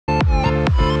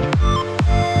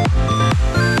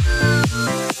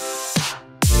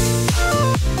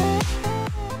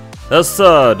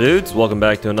Dudes, welcome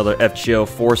back to another FGO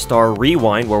 4-star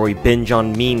rewind where we binge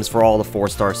on memes for all the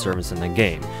 4-star servers in the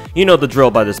game. You know the drill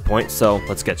by this point, so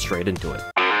let's get straight into it.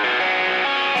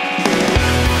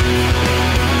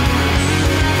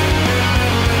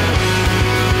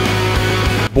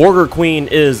 Borger Queen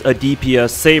is a DPS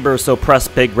saber, so press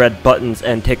big red buttons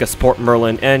and take a support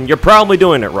Merlin, and you're probably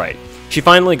doing it right. She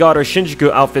finally got her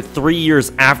Shinjuku outfit 3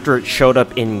 years after it showed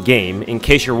up in-game. In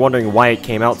case you're wondering why it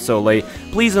came out so late,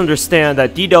 please understand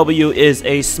that DW is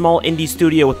a small indie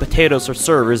studio with potatoes for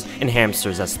servers and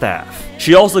hamsters as staff.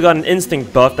 She also got an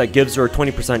instinct buff that gives her a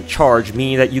 20% charge,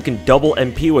 meaning that you can double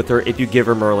MP with her if you give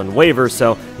her Merlin waiver,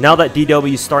 so now that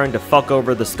DW is starting to fuck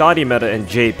over the Scotty meta and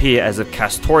JP as if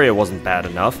Castoria wasn't bad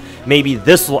enough, maybe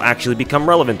this will actually become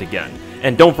relevant again.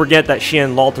 And don't forget that she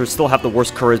and Lalter still have the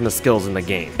worst charisma skills in the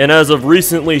game. And as of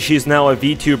recently, she's now a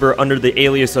VTuber under the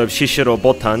alias of Shishiro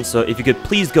Botan, so if you could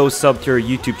please go sub to her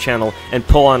YouTube channel and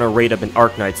pull on a raid up in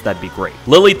Arknights, that'd be great.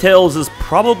 Lily Tales is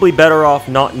probably better off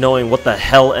not knowing what the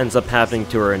hell ends up happening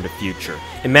to her in the future.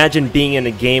 Imagine being in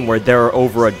a game where there are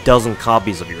over a dozen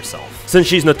copies of yourself. Since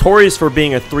she's notorious for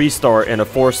being a 3-star and a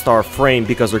 4-star frame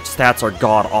because her stats are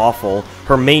god-awful,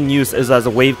 her main use is as a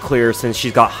wave clear since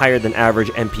she's got higher than average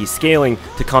MP scaling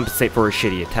to compensate for her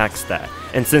shitty attack stat.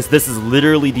 And since this is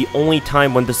literally the only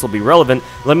time when this will be relevant,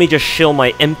 let me just shill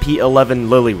my MP11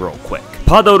 Lily real quick.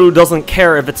 Padoru doesn't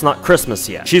care if it's not Christmas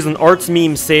yet. She's an arts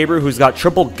meme saber who's got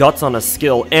triple guts on a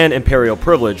skill and imperial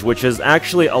privilege, which is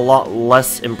actually a lot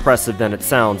less impressive than it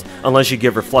sounds unless you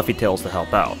give her fluffy tails to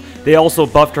help out. They also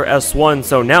buffed her S1,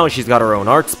 so now she's got her own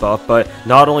arts buff, but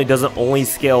not only does it only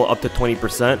scale up to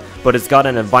 20%, but it's got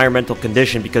an environmental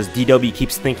condition because DW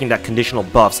keeps thinking that conditional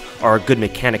buffs are a good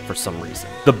mechanic for some reason.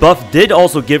 The buff did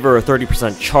also give her a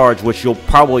 30% charge, which you'll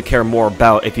probably care more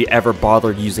about if you ever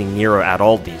bothered using Nero at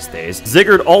all these days.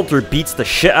 Ziggurat Altar beats the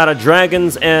shit out of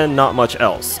dragons and not much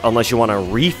else, unless you want a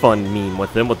refund meme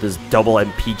with him with his double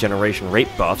MP generation rate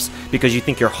buffs because you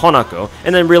think you're Honako,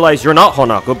 and then realize you're not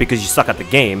Honako because you suck at the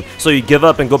game, so you give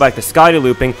up and go back to Sky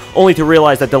looping, only to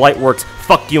realize that Delightworks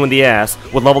fucked you in the ass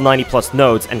with level 90 plus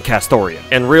nodes and Castoria.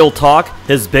 And real talk,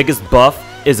 his biggest buff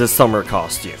is his summer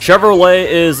costume. Chevrolet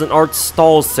is an art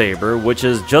stall saber, which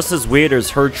is just as weird as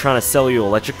her trying to sell you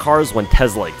electric cars when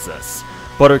Tesla exists.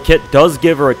 But her kit does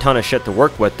give her a ton of shit to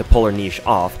work with to pull her niche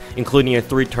off, including a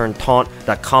 3-turn taunt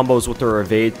that combos with her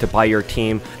evade to buy your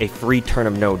team a free turn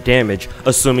of no damage,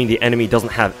 assuming the enemy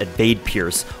doesn't have evade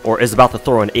pierce or is about to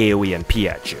throw an AoE MP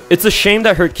at you. It's a shame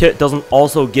that her kit doesn't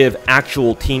also give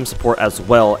actual team support as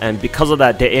well, and because of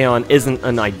that, Daeon isn't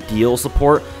an ideal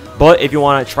support. But if you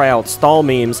want to try out stall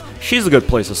memes, she's a good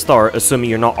place to start,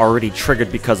 assuming you're not already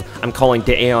triggered because I'm calling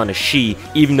Daeon a she,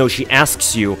 even though she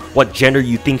asks you what gender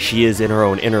you think she is in her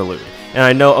own interlude. And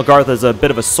I know Agartha is a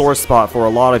bit of a sore spot for a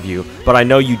lot of you, but I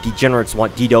know you degenerates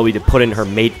want DW to put in her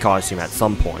maid costume at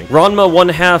some point. Ranma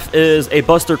 1/2 is a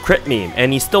Buster crit meme,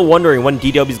 and he's still wondering when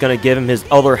DW is going to give him his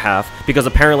other half, because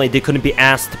apparently they couldn't be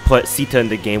asked to put Sita in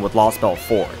the game with Lost Belt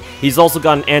 4. He's also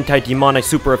got an anti-demonic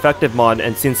super effective mod,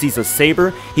 and since he's a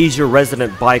saber, he's your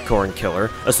resident bicorn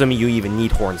killer, assuming you even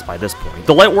need horns by this point.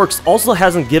 The Lightworks also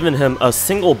hasn't given him a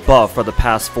single buff for the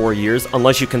past 4 years,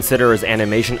 unless you consider his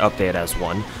animation update as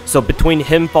one, so between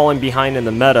him falling behind in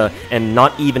the meta and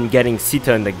not even getting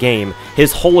Sita in the game,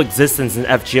 his whole existence in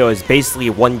FGO is basically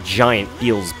one giant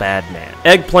feels bad man.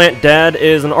 Eggplant Dad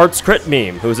is an arts crit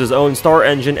meme, who's his own star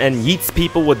engine and yeets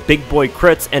people with big boy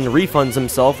crits and refunds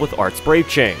himself with arts brave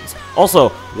chains. Also,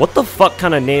 what the fuck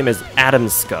kind of name is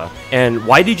Adamska? And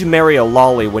why did you marry a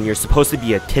lolly when you're supposed to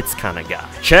be a tits kind of guy?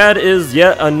 Chad is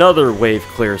yet another wave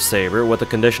clear saber with a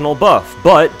conditional buff,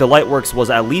 but Delightworks was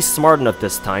at least smart enough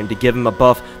this time to give him a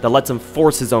buff that lets him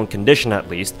force his own condition at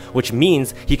least, which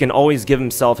means he can always give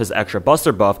himself his extra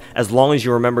buster buff as long as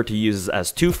you remember to use his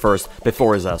S2 first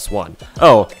before his S1.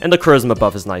 Oh, and the charisma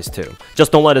buff is nice too.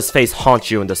 Just don't let his face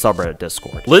haunt you in the subreddit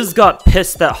Discord. Liz got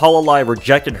pissed that Hololive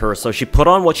rejected her, so she put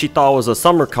on what she thought was a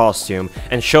summer costume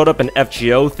and showed up in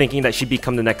FGO thinking that she'd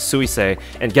become the next Suisei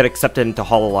and get accepted into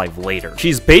Hololive later.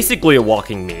 She's basically a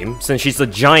walking meme, since she's a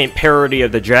giant parody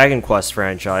of the Dragon Quest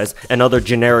franchise and other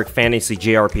generic fantasy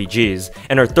JRPGs,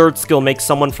 and her third skill makes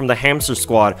someone from the Hamster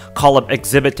Squad call up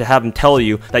Exhibit to have him tell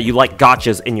you that you like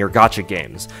gachas in your gacha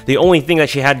games. The only thing that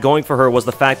she had going for her was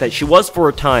the fact that she was for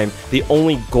a time the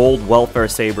only gold welfare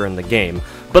saber in the game,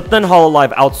 but then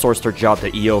Hololive outsourced her job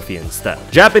to Eofi instead.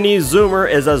 Japanese Zoomer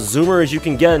is as Zoomer as you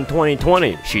can get in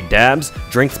 2020. She dabs,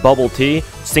 drinks bubble tea,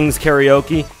 sings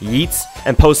karaoke, yeets,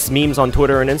 and posts memes on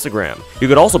Twitter and Instagram. You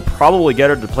could also probably get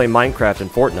her to play Minecraft and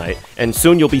Fortnite, and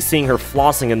soon you'll be seeing her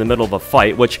flossing in the middle of a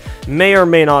fight, which may or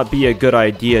may not be a good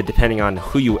idea depending on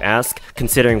who you ask,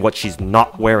 considering what she's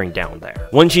not wearing down there.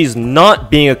 When she's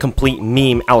not being a complete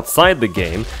meme outside the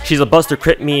game, she's a buster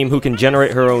crit meme who can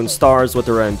generate her own stars with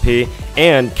her MP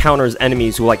and counters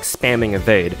enemies who like spamming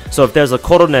evade, so if there's a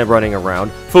Korone running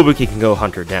around, Fubuki can go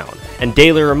hunt her down. And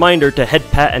daily reminder to head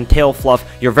pat and tail fluff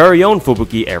your very own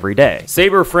Fubuki every day.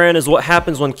 Saber Fran is what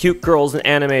happens when cute girls in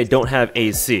anime don't have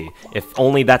AC, if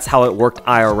only that's how it worked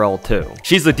IRL too.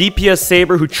 She's a DPS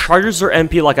Saber who charges her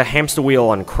MP like a hamster wheel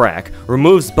on crack,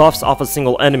 removes buffs off a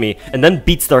single enemy, and then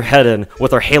beats their head in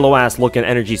with her Halo-ass looking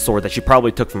energy sword that she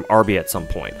probably took from Arby at some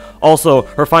point. Also,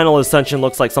 her final ascension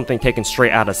looks like something taken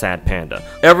straight out of Sad Panda.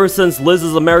 Ever since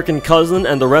Liz's American cousin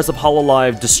and the rest of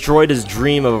Hololive destroyed his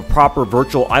dream of a proper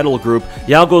virtual idol group,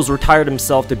 Yago's retired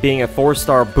himself to being a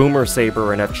 4-star boomer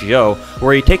saber in FGO,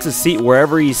 where he takes a seat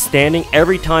wherever he's standing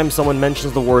every time someone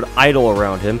mentions the word idol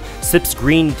around him, sips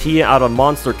green tea out of a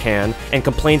monster can, and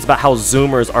complains about how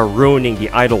Zoomers are ruining the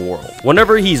idol world.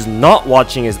 Whenever he's not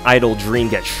watching his idol dream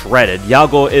get shredded,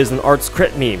 Yago is an Arts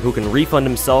crit meme who can refund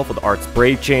himself with Arts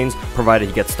Brave Chains, provided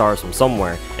he gets stars from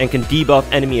somewhere, and can debuff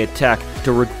enemy attack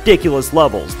to ridiculous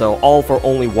levels, though all for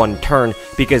only one turn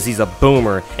because he's a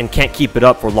boomer and can't keep it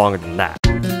up for longer than that.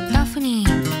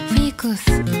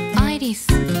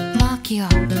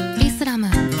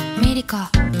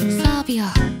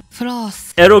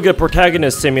 Eroge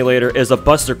Protagonist Simulator is a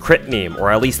buster crit meme,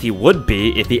 or at least he would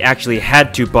be if he actually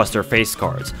had to buster face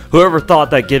cards. Whoever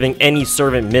thought that giving any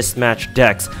servant mismatched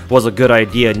decks was a good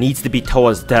idea needs to be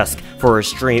Towa's desk for her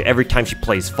stream every time she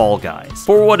plays Fall Guys.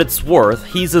 For what it's worth,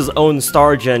 he's his own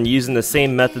star gen using the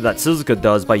same method that Suzuka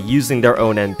does by using their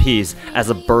own MPs as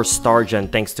a burst star gen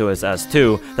thanks to his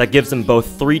S2 that gives him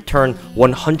both 3-turn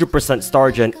 100%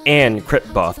 star gen and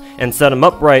crit buff, and set him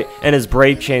up right and his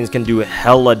Brave Chains can do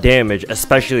hella damage,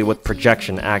 especially with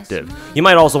projection active. You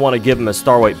might also want to give him a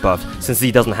star weight buff since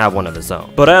he doesn't have one of his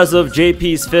own. But as of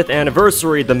JP's 5th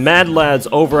anniversary, the Mad Lads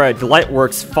over at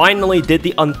Delightworks finally did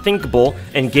the unthinkable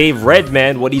and gave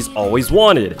Redman what he's always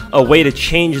wanted, a way to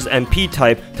change his MP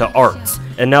type to Arts.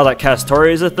 And now that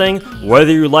Castori is a thing,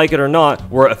 whether you like it or not,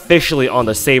 we're officially on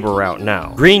the Saber route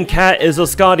now. Green Cat is a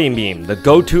Scotty meme, the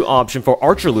go-to option for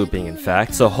archer looping in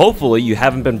fact, so hopefully you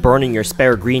haven't been burning your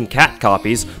spare Green Cat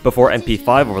copies before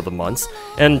MP5 over the months,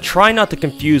 and try not to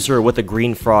confuse her with a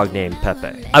green frog named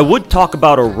Pepe. I would talk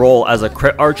about her role as a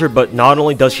crit archer, but not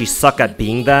only does she suck at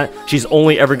being that, she's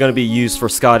only ever going to be used for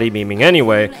Scotty meming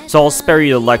anyway, so I'll spare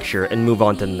you the lecture and move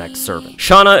on to the next servant.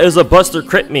 Shauna is a buster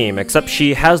crit meme, except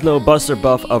she has no buster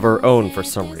buff of her own for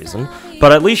some reason,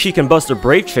 but at least she can bust a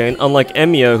Brave Chain, unlike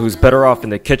Emiya, who's better off in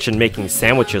the kitchen making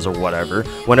sandwiches or whatever,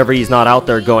 whenever he's not out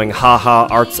there going haha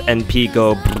Arts NP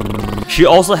go brrr. She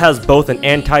also has both an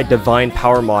anti-divine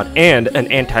power mod and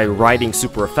an anti-riding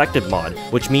super effective mod,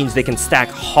 which means they can stack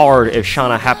hard if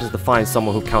Shauna happens to find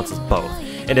someone who counts as both.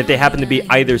 And if they happen to be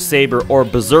either Saber or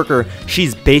Berserker,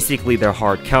 she's basically their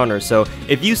hard counter, so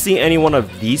if you see any one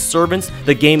of these servants,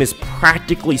 the game is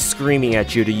practically screaming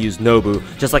at you to use Nobu,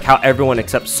 just like how everyone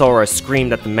except Sora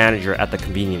screamed at the manager at the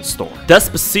convenience store.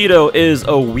 Despacito is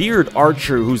a weird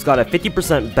archer who's got a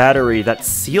 50% battery that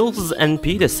seals his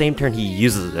NP the same turn he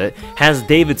uses it, has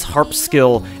David's harp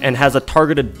skill, and has a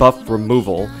targeted buff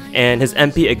removal, and his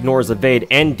MP ignores evade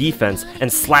and defense,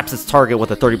 and slaps its target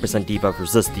with a 30% debuff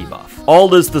resist debuff. All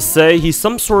this to say, he's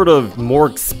some sort of more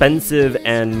expensive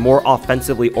and more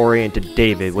offensively oriented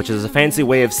David, which is a fancy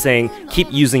way of saying keep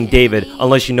using David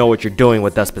unless you know what you're doing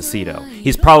with Despacito.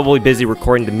 He's probably busy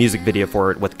recording the music video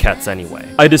for it with Kets anyway.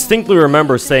 I distinctly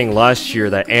remember saying last year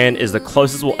that Anne is the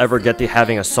closest we'll ever get to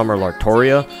having a summer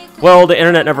Lartoria. Well, the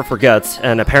internet never forgets,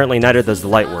 and apparently neither does the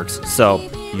Lightworks, so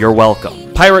you're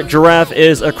welcome. Pirate Giraffe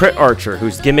is a crit archer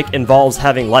whose gimmick involves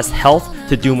having less health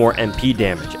to do more MP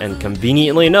damage, and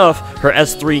conveniently enough, her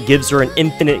S3 gives her an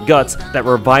infinite guts that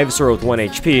revives her with 1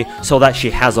 HP so that she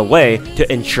has a way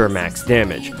to ensure max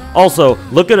damage. Also,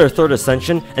 look at her 3rd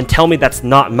ascension and tell me that's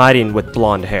not Marin with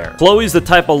blonde hair. Chloe's the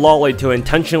type of lolly to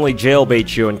intentionally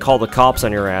jailbait you and call the cops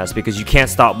on your ass because you can't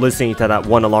stop listening to that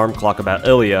one alarm clock about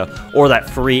Ilya, or that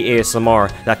free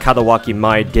ASMR that Kadawaki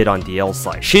Mai did on DL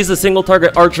site. She's a single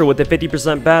target archer with a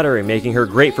 50% battery, making her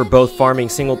great for both farming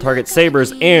single target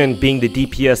sabers and being the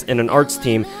DPS in an arts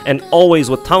team, and always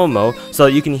with Tamamo, so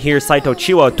that you can hear Saito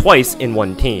Chiwa twice in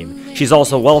one team. She's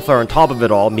also welfare on top of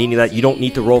it all, meaning that you don't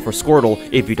need to roll for Squirtle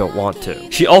if you don't want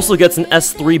to. She also gets an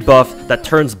S3 buff that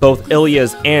turns both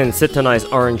Ilya's and Sitanai's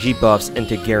RNG buffs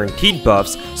into guaranteed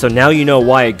buffs, so now you know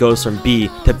why it goes from B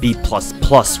to B++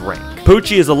 rank.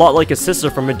 Pucci is a lot like his sister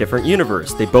from a different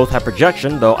universe. They both have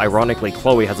projection, though ironically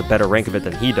Chloe has a better rank of it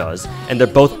than he does, and they're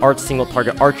both arts single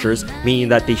target archers, meaning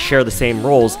that they share the same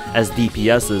roles as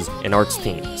DPSs in arts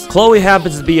teams. Chloe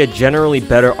happens to be a generally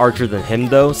better archer than him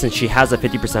though, since she has a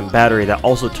 50% battery that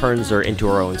also turns her into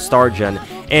her own star gen,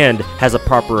 and has a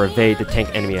proper evade to tank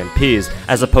enemy MPs,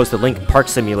 as opposed to Linkin Park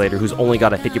Simulator, who's only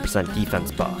got a 50% defense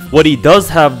buff. What he does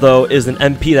have though is an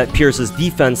MP that pierces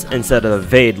defense instead of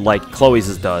evade like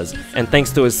Chloe's does, and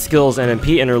thanks to his skills and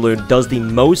MP interlude does the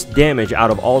most damage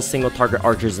out of all single target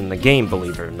archers in the game,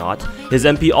 believe it or not. His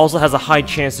MP also has a high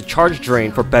chance to charge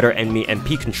drain for better enemy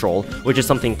MP control, which is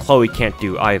something Chloe can't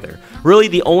do either. Really,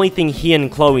 the only thing he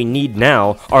and Chloe need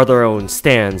now are their own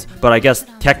stands, but I guess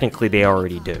technically they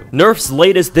already do. Nerf's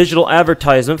latest digital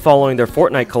advertisement following their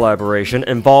Fortnite collaboration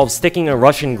involves sticking a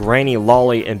Russian granny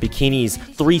lolly in bikinis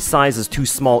 3 sizes too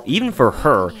small even for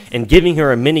her, and giving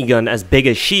her a minigun as big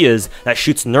as she is that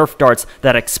shoots Nerf darts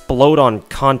that explode on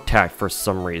contact for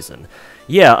some reason.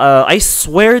 Yeah, I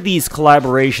swear these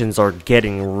collaborations are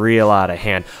getting real out of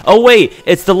hand. Oh wait,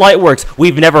 it's the Lightworks.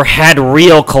 We've never had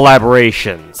real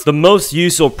collaborations. The most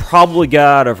use you'll probably get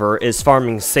out of her is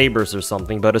farming sabers or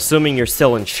something, but assuming you're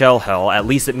still in shell hell, at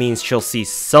least it means she'll see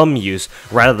some use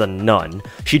rather than none.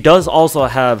 She does also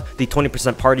have the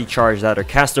 20% party charge that her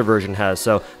caster version has,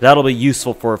 so that'll be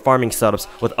useful for farming setups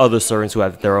with other servants who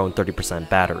have their own 30%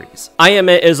 batteries.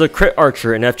 Ayame is a crit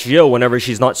archer in FGO whenever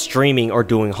she's not streaming or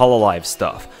doing hololive stuff.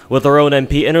 With her own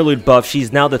MP interlude buff,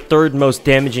 she's now the 3rd most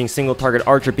damaging single target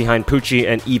archer behind Pucci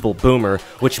and Evil Boomer,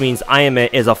 which means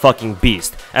Ayame is a fucking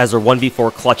beast, as her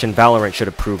 1v4 clutch in Valorant should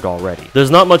have proved already.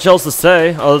 There's not much else to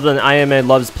say, other than Ayame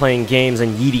loves playing games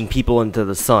and yeeting people into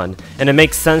the sun, and it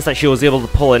makes sense that she was able to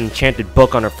pull an enchanted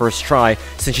book on her first try,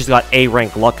 since she's got A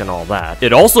rank luck and all that.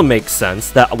 It also makes sense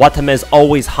that Watame is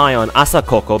always high on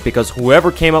Asakoko, because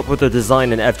whoever came up with the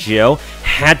design in FGO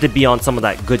had to be on some of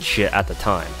that good shit at the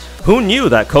time. Who knew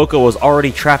that Coco was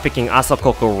already trafficking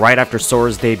Asakoko right after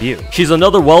Sora's debut? She's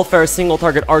another welfare single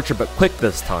target archer but quick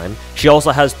this time. She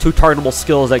also has 2 targetable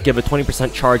skills that give a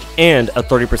 20% charge and a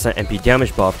 30% MP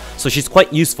damage buff, so she's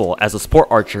quite useful as a support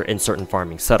archer in certain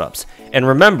farming setups. And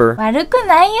remember, 悪く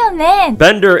ないよね.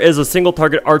 Bender is a single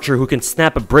target archer who can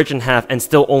snap a bridge in half and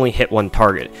still only hit 1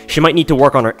 target. She might need to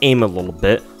work on her aim a little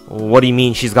bit. What do you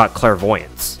mean she's got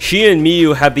clairvoyance? She and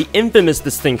Miyu have the infamous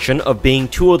distinction of being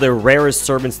 2 of the rarest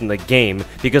servants in the game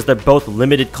because they're both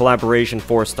limited collaboration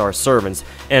 4-star servants,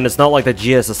 and it's not like the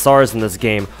GSSRs in this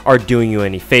game are doing you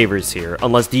any favors here,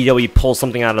 unless DW pulls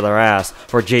something out of their ass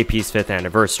for JP's 5th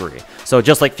anniversary. So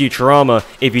just like Futurama,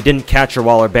 if you didn't catch her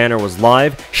while her banner was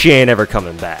live, she ain't ever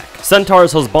coming back.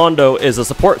 Centaur's Husbando is a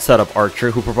support setup archer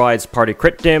who provides party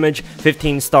crit damage,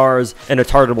 15 stars, and a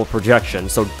targetable projection,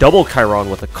 so double Chiron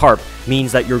with a Carp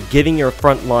means that you're giving your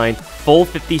front line full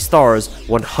 50 stars,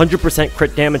 100%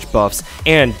 crit damage buffs,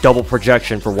 and double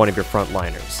projection for one of your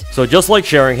frontliners. So just like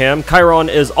Sheringham, Chiron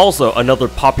is also another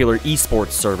popular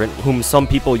esports servant whom some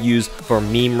people use for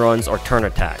meme runs or turn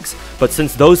attacks. But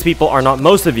since those people are not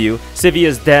most of you,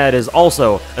 Sivia's dad is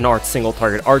also an arch single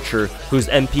target archer whose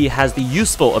MP has the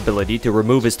useful ability to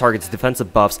remove his target's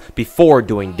defensive buffs before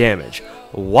doing damage.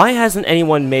 Why hasn't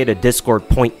anyone made a Discord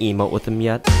point emote with him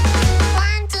yet?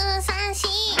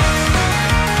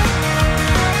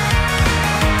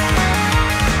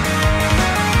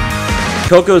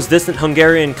 Coco's distant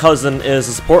Hungarian cousin is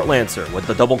a support lancer with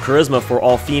the double charisma for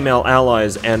all female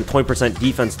allies and 20%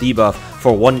 defense debuff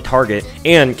for 1 target,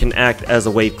 and can act as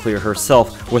a wave clear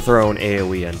herself with her own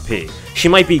AoE NP. She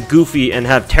might be goofy and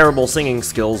have terrible singing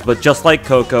skills, but just like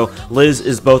Coco, Liz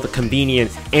is both a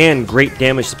convenient and great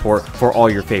damage support for all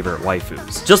your favorite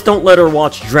waifus. Just don't let her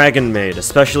watch Dragon Maid,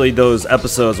 especially those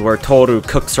episodes where Toru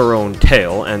cooks her own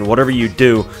tail, and whatever you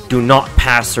do, do not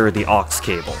pass her the aux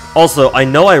cable. Also, I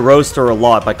know I roast her a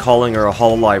lot by calling her a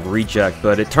Hololive reject,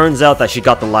 but it turns out that she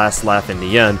got the last laugh in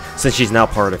the end, since she's now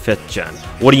part of 5th gen.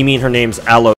 What do you mean her name's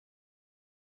Aloe?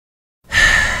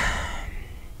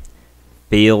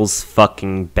 Feels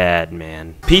fucking bad,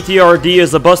 man. PTRD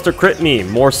is a buster crit meme,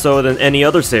 more so than any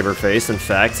other saber face, in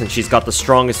fact, since she's got the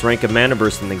strongest rank of mana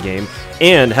burst in the game,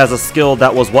 and has a skill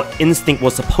that was what Instinct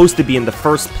was supposed to be in the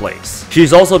first place.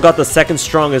 She's also got the 2nd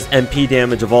strongest MP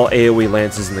damage of all AoE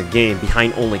lances in the game,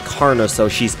 behind only Karna, so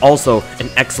she's also an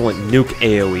excellent nuke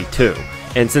AoE too.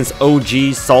 And since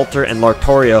OG, Salter, and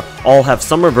Lartoria all have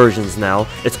summer versions now,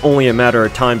 it's only a matter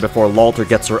of time before Lalter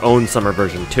gets her own summer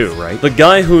version too, right? The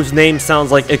guy whose name sounds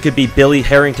like it could be Billy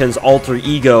Harrington's alter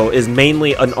ego is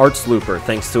mainly an arts looper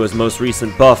thanks to his most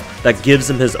recent buff that gives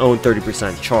him his own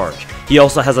 30% charge. He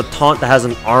also has a taunt that has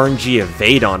an RNG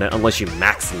evade on it unless you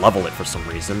max level it for some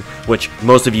reason, which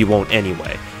most of you won't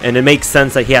anyway. And it makes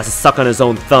sense that he has to suck on his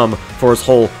own thumb for his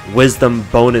whole wisdom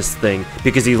bonus thing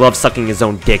because he loves sucking his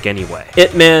own dick anyway.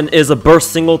 Itman is a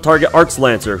burst single target arts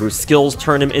lancer whose skills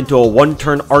turn him into a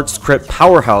one-turn arts crit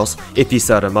powerhouse if you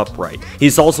set him up right.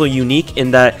 He's also unique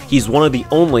in that he's one of the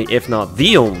only, if not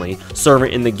the only,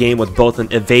 servant in the game with both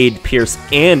an evade pierce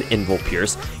and invul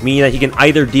pierce, meaning that he can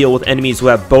either deal with enemies who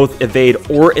have both evade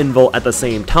or invul at the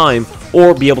same time,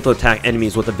 or be able to attack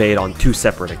enemies with evade on 2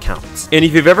 separate accounts. And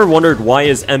if you've ever wondered why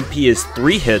his MP is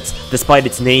 3 hits, despite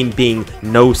its name being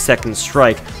No Second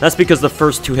Strike, that's because the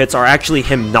first 2 hits are actually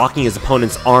him knocking his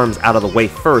opponent's arms out of the way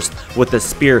first with the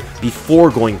spear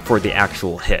before going for the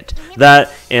actual hit.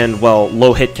 That, and well,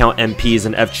 low hit count MPs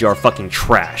in FGO are fucking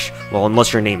trash. Well,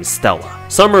 unless your name is Stella.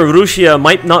 Summer Rushia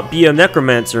might not be a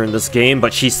necromancer in this game,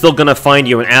 but she's still gonna find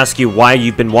you and ask you why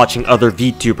you've been watching other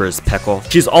VTubers, Peckle.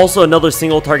 She's also another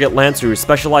single target lancer who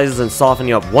specializes in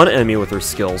softening up one enemy with her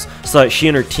skills, so that she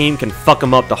and her team can fuck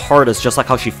him up the hardest, just like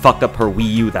how she fucked up her Wii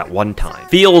U that one time.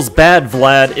 Feels Bad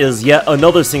Vlad is yet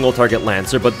another single target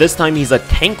lancer, but this time he's a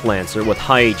tank lancer with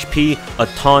high HP, a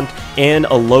taunt, and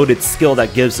a loaded skill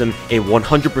that gives him a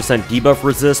 100% debuff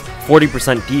resist,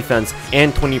 40% defense,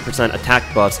 and 20% attack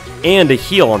buffs, and a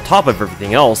heal on top of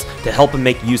everything else to help him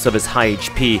make use of his high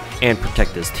HP and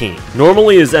protect his team.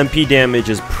 Normally his MP damage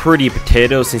is pretty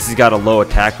potato since he's got a low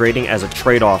attack rating as a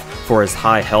trade-off for his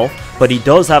high health, but he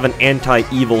does have an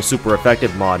anti-evil super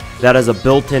effective mod that has a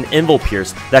built-in invul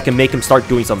pierce that can make him start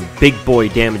doing some big boy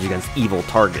damage against evil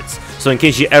targets. So in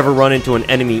case you ever run into an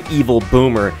enemy evil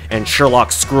boomer and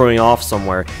Sherlock screwing off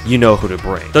somewhere, you know who to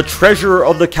bring. The treasurer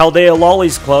of the Chaldea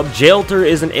Lollies Club, Jailter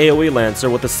is an AoE lancer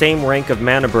with the same rank of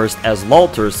mana burst as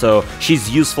Lalter, so she's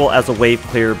useful as a wave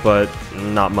clear, but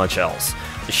not much else.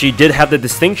 She did have the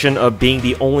distinction of being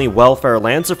the only welfare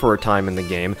lancer for a time in the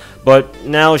game, but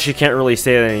now she can't really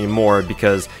say that anymore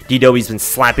because DW's been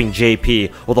slapping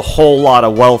JP with a whole lot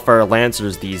of welfare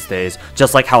lancers these days,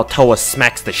 just like how Towa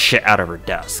smacks the shit out of her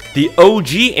desk. The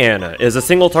OG Anna is a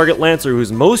single target lancer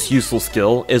whose most useful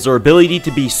skill is her ability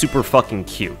to be super fucking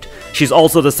cute. She's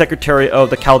also the secretary of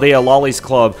the Chaldea Lollies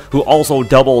Club, who also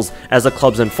doubles as the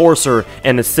club's enforcer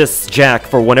and assists Jack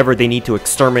for whenever they need to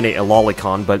exterminate a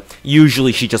lolicon, but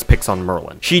usually she just picks on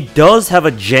Merlin. She does have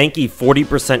a janky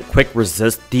 40% quick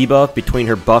resist debuff between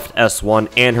her buffed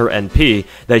S1 and her NP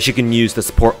that she can use to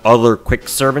support other quick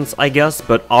servants, I guess,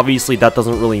 but obviously that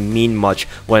doesn't really mean much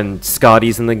when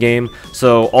Scotty's in the game,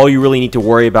 so all you really need to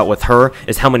worry about with her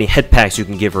is how many hit packs you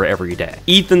can give her every day.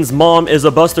 Ethan's mom is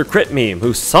a Buster Crit meme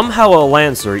who's somehow a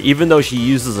lancer even though she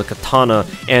uses a katana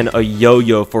and a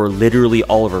yo-yo for literally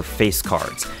all of her face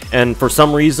cards. And for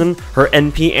some reason, her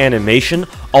NP animation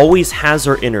always has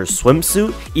her in her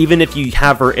swimsuit, even if you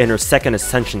have her in her second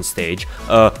ascension stage,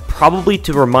 probably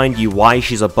to remind you why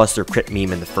she's a Buster Crit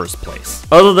meme in the first place.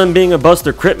 Other than being a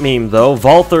Buster Crit meme though,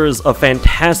 Valther is a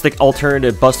fantastic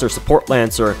alternative Buster support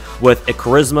lancer with a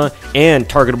charisma and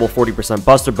targetable 40%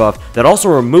 Buster buff that also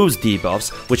removes debuffs,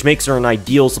 which makes her an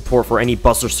ideal support for any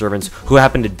Buster servants who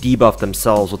happen to debuff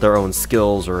themselves with their own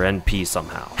skills or NP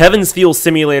somehow. Heaven's Feel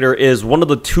Simulator is one of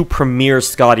the 2 premier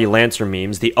Scotty Lancer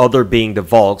memes, the other being the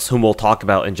Valks, whom we'll talk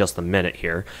about in just a minute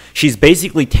here. She's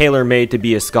basically tailor-made to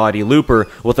be a Scotty Looper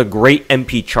with a great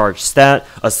MP charge stat,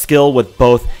 a skill with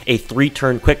both a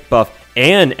 3-turn quick buff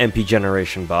and MP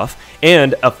generation buff,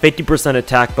 and a 50%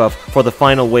 attack buff for the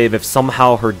final wave if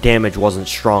somehow her damage wasn't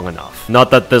strong enough.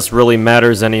 Not that this really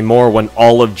matters anymore when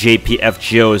all of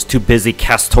JPFGO is too busy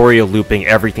Castoria looping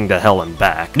everything to hell and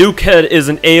back. Nukehead is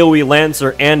an AoE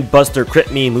Lancer and Buster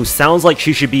Crit meme who sounds like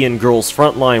she should be in Girls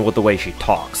Frontline with the way she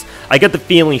talks. I get the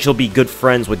feeling she'll be good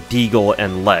friends with Deagle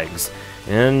and Legs.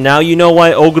 And now you know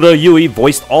why Ogura Yui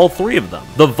voiced all 3 of them.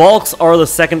 The Valks are the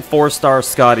second 4-star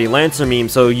Scotty Lancer meme,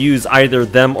 so use either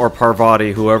them or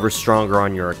Parvati, whoever's stronger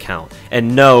on your account.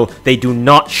 And no, they do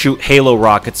not shoot Halo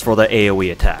rockets for the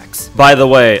AoE attacks. By the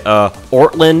way,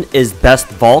 Ortlin is best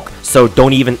Valk, so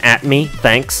don't even at me,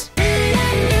 thanks.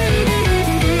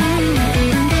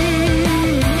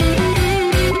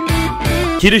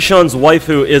 Kirishun's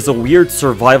waifu is a weird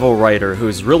survival writer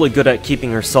who's really good at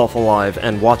keeping herself alive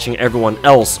and watching everyone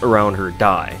else around her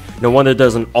die. No wonder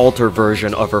there's an alter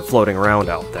version of her floating around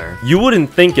out there. You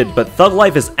wouldn't think it, but Thug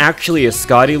Life is actually a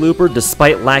Scotty Looper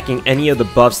despite lacking any of the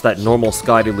buffs that normal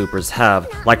Scotty Loopers have,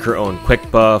 like her own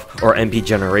quick buff or MP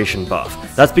generation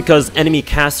buff. That's because enemy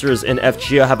casters in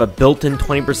FGO have a built-in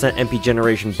 20% MP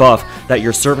generation buff that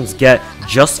your servants get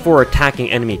just for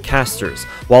attacking enemy casters.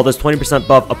 While this 20%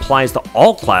 buff applies to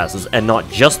all classes and not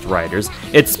just riders,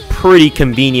 it's pretty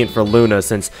convenient for Luna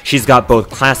since she's got both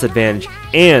class advantage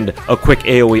and a quick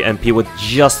AoE MP with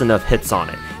just enough hits on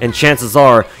it. And chances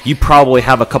are, you probably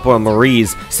have a couple of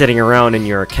Maries sitting around in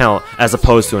your account as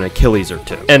opposed to an Achilles or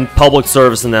two. And public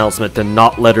service announcement to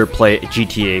not let her play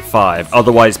GTA 5,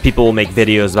 otherwise people will make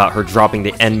videos about her dropping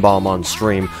the N-bomb on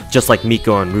stream, just like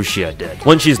Miko and Rushia did.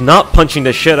 When she's not punching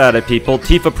the shit out of people,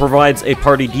 Tifa provides a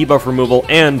party debuff removal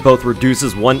and both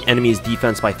reduces one enemy's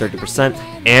defense by 30%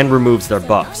 and removes their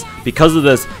buffs. Because of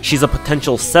this, she's a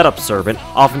potential setup servant,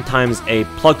 oftentimes a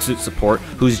plug suit support,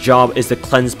 whose job is to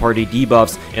cleanse party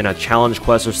debuffs in a challenge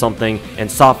quest or something and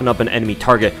soften up an enemy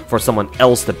target for someone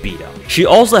else to beat up. She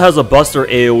also has a Buster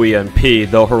AoE MP,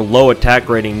 though her low attack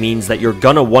rating means that you're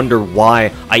gonna wonder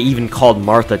why I even called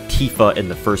Martha Tifa in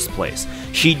the first place.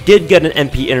 She did get an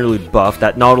MP interlude buff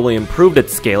that not only improved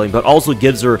its scaling, but also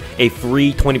gives her a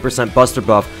free 20% Buster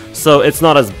buff, so it's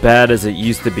not as bad as it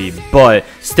used to be, but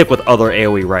stick with other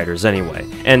AoE riders anyway,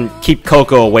 and keep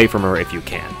Coco away from her if you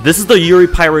can. This is the Yuri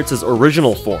Pirates'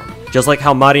 original form. Just like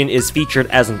how Marin is featured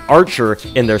as an archer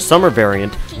in their summer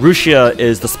variant, Rushia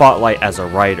is the spotlight as a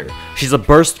rider. She's a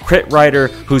burst crit rider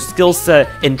whose skill set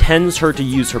intends her to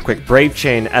use her quick brave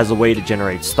chain as a way to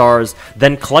generate stars,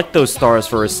 then collect those stars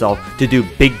for herself to do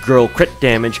big girl crit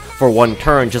damage for one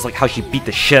turn, just like how she beat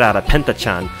the shit out of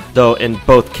Penta-chan, though in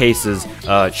both cases,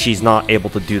 she's not able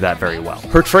to do that very well.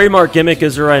 Her trademark gimmick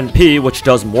is her NP, which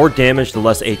does more damage the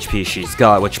less HP she's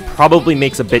got, which probably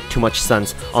makes a bit too much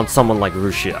sense on someone like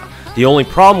Rushia. The only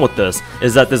problem with this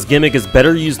is that this gimmick is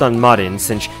better used on Marin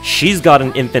since she's got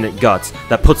an infinite guts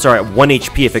that puts her at 1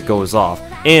 HP if it goes off,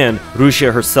 and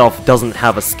Rushia herself doesn't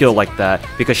have a skill like that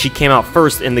because she came out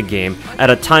first in the game at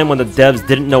a time when the devs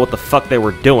didn't know what the fuck they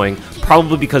were doing,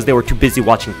 probably because they were too busy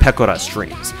watching Pekora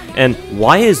streams. And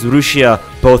why is Rushia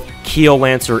both Kyo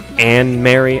Lancer and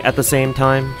Mary at the same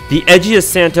time? The edgiest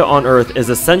Santa on Earth is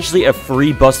essentially a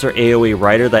free Buster AoE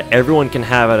rider that everyone can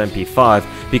have at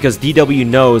MP5 because DW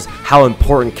knows how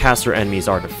important caster enemies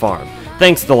are to farm.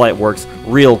 Thanks to Lightworks,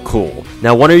 real cool.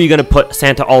 Now when are you gonna put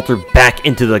Santa Alter back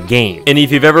into the game? And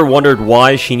if you've ever wondered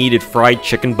why she needed fried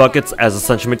chicken buckets as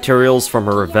essential materials from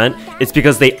her event, it's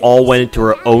because they all went into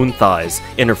her own thighs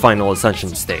in her final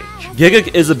ascension stage.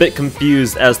 Gigak is a bit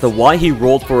confused as to why he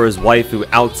rolled for his waifu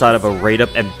outside of a raid up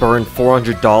and burned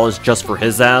 $400 just for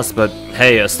his ass, but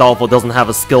hey, Astolfo doesn't have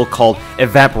a skill called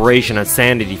Evaporation and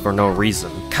Sanity for no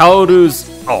reason.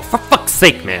 Kaoru's, oh for fuck's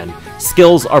sake man,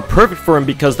 skills are perfect for him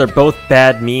because they're both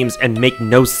bad memes and make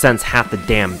no sense half the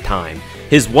damn time.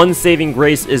 His one saving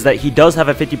grace is that he does have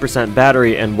a 50%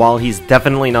 battery, and while he's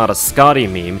definitely not a Scotty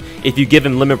meme, if you give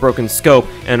him Limit Broken Scope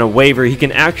and a waiver, he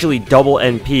can actually double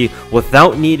NP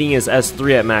without needing his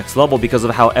S3 at max level because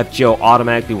of how FGO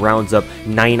automatically rounds up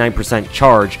 99%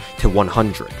 charge to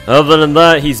 100. Other than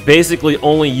that, he's basically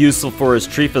only useful for his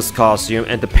Trifus costume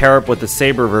and to pair up with the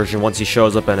Saber version once he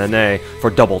shows up in NA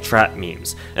for double trap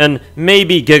memes. And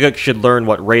maybe Gigak should learn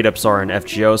what raid ups are in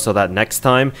FGO so that next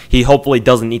time, he hopefully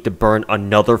doesn't need to burn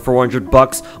another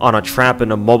 $400 on a trap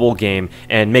in a mobile game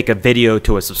and make a video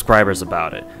to his subscribers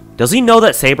about it. Does he know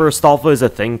that Saber Astolfo is a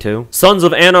thing too? Sons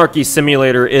of Anarchy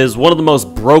Simulator is one of the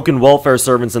most broken welfare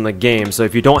servants in the game, so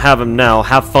if you don't have him now,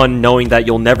 have fun knowing that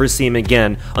you'll never see him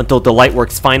again until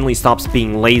Delightworks finally stops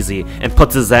being lazy and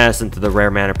puts his ass into the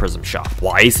Rare Mana Prism shop.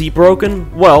 Why is he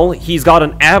broken? Well, he's got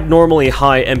an abnormally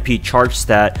high MP charge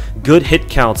stat, good hit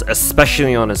counts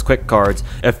especially on his quick cards,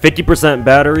 a 50%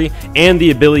 battery, and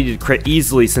the ability to crit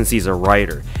easily since he's a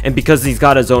rider. And because he's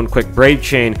got his own quick Brave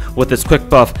Chain with his quick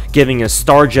buff giving a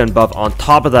Star Gen buff on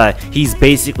top of that, he's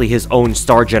basically his own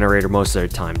star generator most of the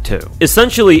time too.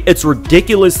 Essentially, it's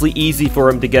ridiculously easy for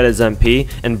him to get his MP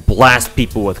and blast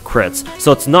people with crits,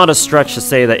 so it's not a stretch to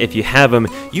say that if you have him,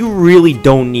 you really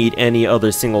don't need any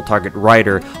other single target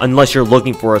rider unless you're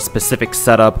looking for a specific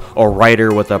setup or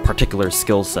rider with a particular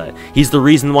skill set. He's the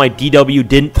reason why DW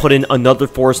didn't put in another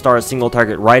 4-star single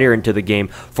target rider into the game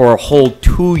for a whole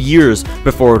 2 years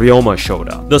before Ryoma showed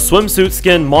up. The swimsuit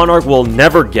skin Monarch will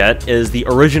never get is the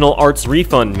original Arts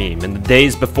Refund meme in the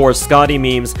days before Scotty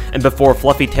memes and before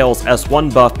Fluffy Tail's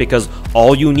S1 buff, because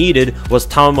all you needed was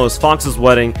Tamo's Fox's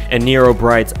Wedding and Nero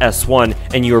Bride's S1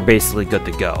 and you were basically good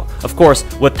to go. Of course,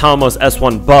 with Tamo's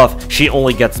S1 buff, she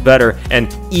only gets better,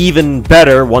 and even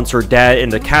better once her dad in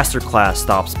the caster class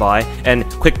stops by. And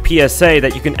quick PSA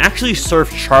that you can actually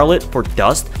surf Charlotte for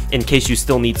dust in case you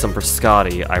still need some for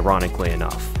Scotty, ironically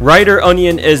enough. Rider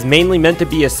Onion is mainly meant to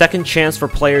be a second chance for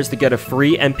players to get a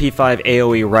free MP5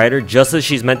 AoE rider, just as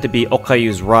she's meant to be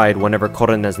Okayu's ride whenever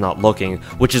Koren is not looking,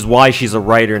 which is why she's a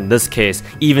rider in this case,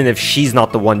 even if she's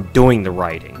not the one doing the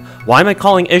riding. Why am I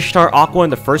calling Ishtar Aqua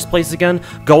in the first place again?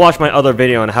 Go watch my other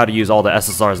video on how to use all the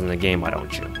SSRs in the game, why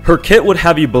don't you? Her kit would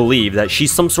have you believe that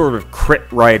she's some sort of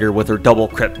crit rider with her double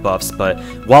crit buffs, but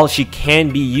while she can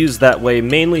be used that way,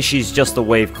 mainly she's just a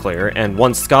wave clear, and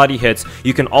once Scotty hits,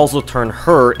 you can also turn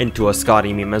her into a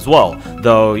Scotty meme as well,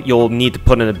 though you'll need to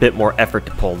put in a bit more effort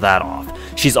to pull that off.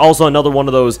 She's also another one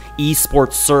of those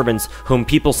esports servants whom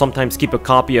people sometimes keep a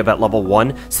copy of at level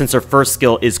 1, since her first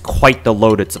skill is quite the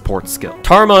loaded support skill.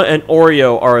 Tarma and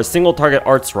Oreo are a single target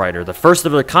arts rider, the first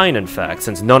of their kind in fact,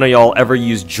 since none of y'all ever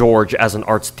used George as an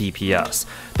arts DPS.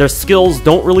 Their skills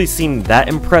don't really seem that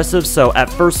impressive, so at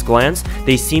first glance,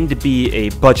 they seem to be a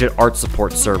budget art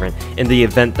support servant in the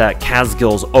event that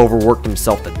Kazgil's overworked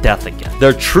himself to death again.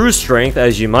 Their true strength,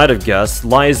 as you might have guessed,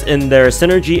 lies in their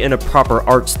synergy in a proper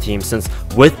arts team, since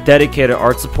with dedicated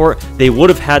art support, they would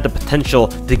have had the potential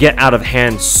to get out of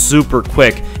hand super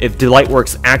quick if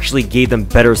Delightworks actually gave them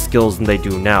better skills than they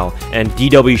do now, and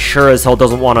DW sure as hell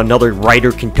doesn't want another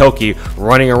Rider Kintoki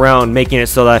running around making it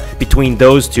so that between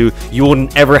those two, you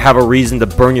wouldn't ever have a reason to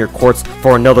burn your quartz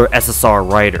for another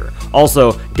SSR Rider.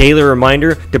 Also, daily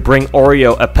reminder to bring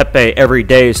Oreo a Pepe every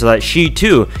day so that she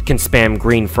too can spam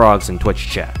green frogs in Twitch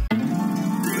chat.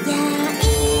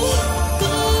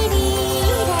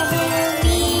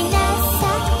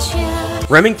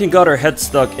 Remington got her head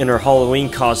stuck in her Halloween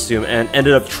costume and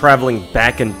ended up traveling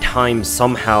back in time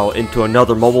somehow into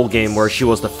another mobile game where she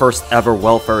was the first ever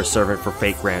welfare servant for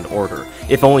Fate Grand Order.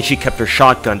 If only she kept her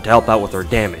shotgun to help out with her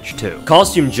damage too.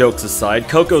 Costume jokes aside,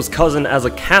 Coco's cousin as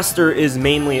a caster is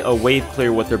mainly a wave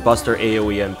clear with her Buster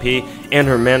AoE MP and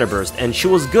her Mana Burst, and she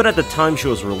was good at the time she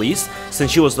was released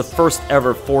since she was the first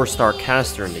ever 4-star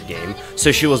caster in the game, so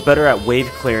she was better at wave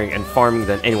clearing and farming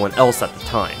than anyone else at the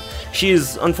time. She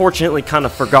is unfortunately kind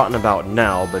of forgotten about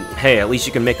now, but hey, at least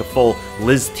you can make a full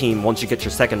Liz team once you get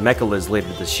your second Mecha Liz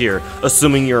later this year,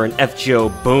 assuming you're an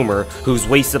FGO boomer who's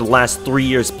wasted the last 3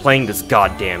 years playing this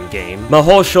goddamn game.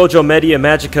 Mahou Shoujo Media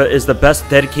Magica is the best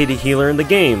dedicated healer in the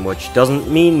game, which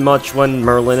doesn't mean much when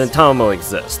Merlin and Tomo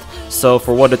exist. So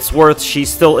for what it's worth, she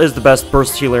still is the best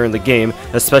burst healer in the game,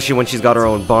 especially when she's got her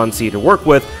own Bonsai to work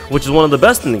with, which is one of the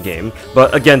best in the game,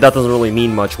 but again, that doesn't really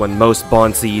mean much when most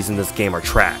Bonsais in this game are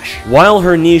trash. While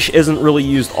her niche isn't really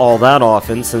used all that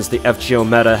often, since the FGO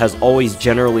meta has always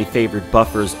generally favored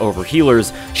buffers over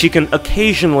healers, she can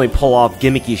occasionally pull off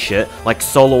gimmicky shit, like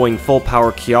soloing full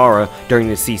power Kiara during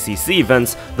the CCC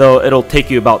events, though it'll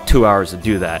take you about 2 hours to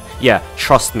do that. Yeah,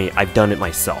 trust me, I've done it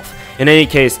myself. In any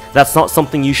case, that's not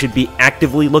something you should be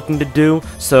actively looking to do,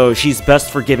 so she's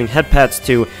best for giving headpats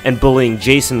to and bullying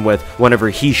Jason with whenever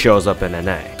he shows up in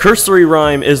NA. Cursory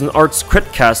Rhyme is an arts crit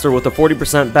caster with a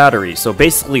 40% battery, so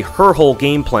basically her whole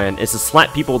game plan is to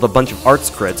slap people with a bunch of arts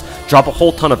crits, drop a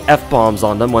whole ton of F-bombs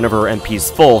on them whenever her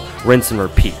MP's full, rinse and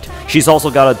repeat. She's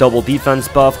also got a double defense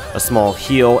buff, a small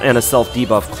heal, and a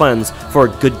self-debuff cleanse for a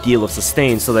good deal of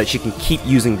sustain so that she can keep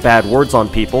using bad words on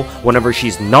people whenever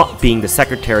she's not being the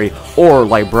secretary or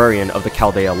librarian of the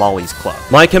Chaldea Lollies Club.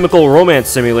 My Chemical Romance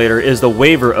Simulator is the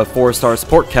waiver of 4-star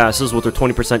support casters with her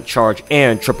 20% charge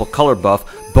and triple color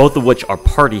buff, both of which are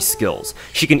party skills.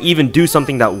 She can even do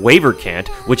something that Waver can't,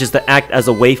 which is to act as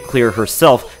a wave clear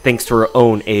herself thanks to her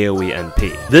own AoE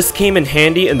NP. This came in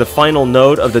handy in the final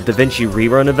node of the Da Vinci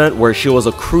rerun event where she was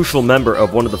a crucial member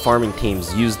of one of the farming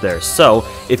teams used there, so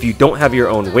if you don't have your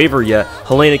own Waver yet,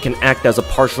 Helena can act as a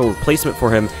partial replacement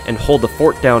for him and hold the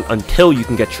fort down until you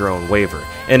can get your own Waver.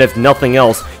 And if nothing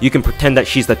else, you can pretend that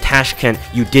she's the Tashkent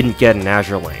you didn't get in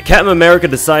Azure Lane. Captain America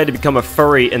decided to become a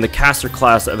furry in the caster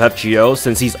class of FGO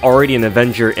since he's already an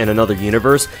Avenger in another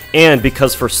universe, and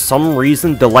because for some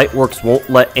reason Delightworks won't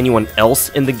let anyone else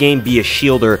in the game be a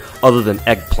shielder other than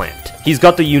Eggplant. He's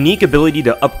got the unique ability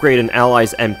to upgrade an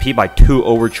ally's MP by 2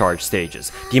 overcharge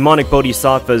stages. Demonic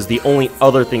Bodhisattva is the only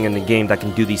other thing in the game that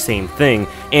can do the same thing,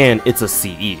 and it's a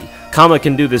CE. Kama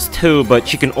can do this too, but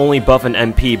she can only buff an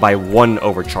MP by 1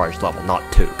 overcharge level, not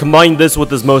 2. Combine this with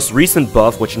his most recent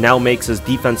buff, which now makes his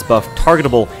defense buff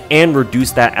targetable and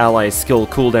reduce that ally's skill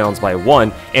cooldowns by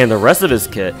 1, and the rest of his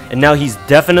kit, and now he's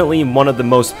definitely one of the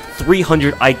most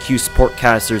 300 IQ support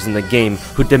casters in the game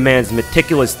who demands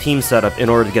meticulous team setup in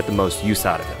order to get the most use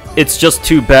out of him. It's just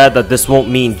too bad that this won't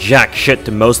mean jack shit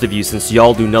to most of you since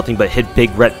y'all do nothing but hit big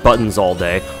red buttons all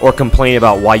day, or complain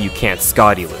about why you can't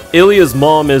Scotty loot. Ilya's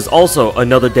mom is also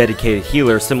another dedicated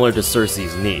healer similar to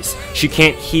Cersei's niece. She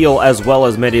can't heal as well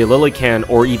as Media Lily can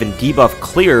or even debuff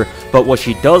clear, but what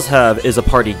she does have is a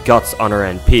party Guts on her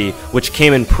NP, which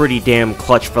came in pretty damn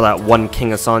clutch for that one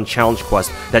King Asan challenge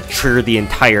quest that triggered the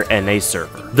entire NA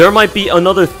server. There might be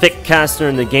another thick caster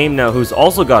in the game now who's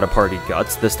also got a party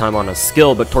Guts, this time on a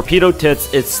skill, but Torpedo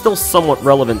Tits is still somewhat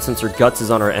relevant since her guts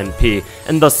is on her NP,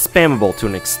 and thus spammable to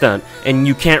an extent, and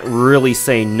you can't really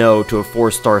say no to a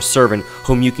 4-star servant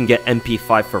whom you can get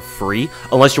NP5 for free,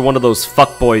 unless you're one of those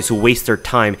fuckboys who waste their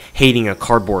time hating a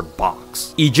cardboard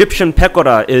box. Egyptian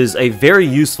Pekora is a very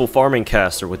useful farming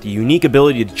caster with the unique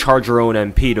ability to charge her own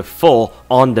NP to full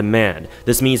on demand.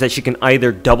 This means that she can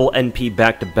either double NP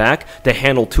back to back to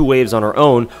handle 2 waves on her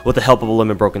own with the help of a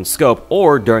limit broken scope,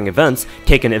 or during events,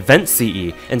 take an event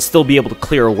CE and still be able to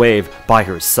clear a wave by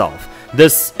herself.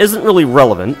 This isn't really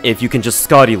relevant if you can just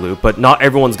Scotty loop, but not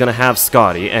everyone's gonna have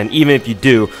Scotty, and even if you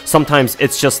do, sometimes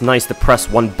it's just nice to press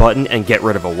one button and get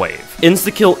rid of a wave.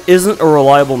 Insta-kill isn't a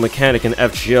reliable mechanic in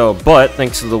FGO, but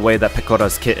thanks to the way that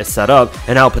Pekora's kit is set up,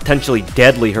 and how potentially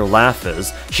deadly her laugh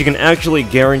is, she can actually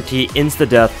guarantee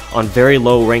insta-death on very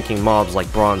low-ranking mobs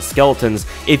like bronze skeletons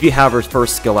if you have her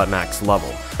first skill at max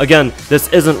level. Again, this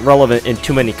isn't relevant in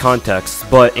too many contexts,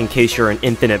 but in case you're an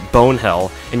infinite bone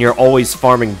hell, and you're always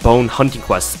farming bone hunting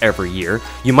quests every year,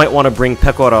 you might want to bring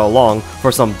Pekora along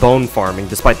for some bone farming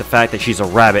despite the fact that she's a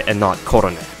rabbit and not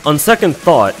Korone. On second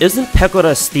thought, isn't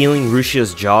Pekora stealing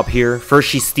Rushia's job here? First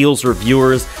she steals her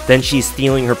viewers, then she's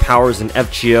stealing her powers in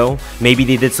FGO? Maybe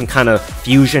they did some kind of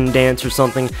fusion dance or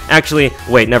something? Actually,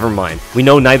 wait, never mind. We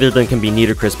know neither of them can be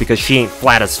Nidacris because she ain't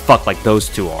flat as fuck like those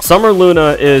two are. Summer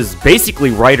Luna is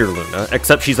basically Rider Luna,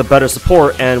 except she's a better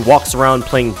support and walks around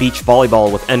playing beach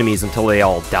volleyball with enemies until they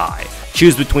all die.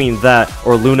 Choose between that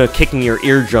or Luna kicking your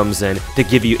eardrums in to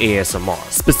give you ASMR.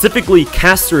 Specifically,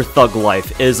 Caster Thug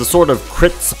Life is a sort of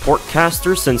crit support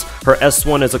caster since her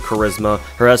S1 is a charisma,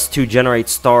 her S2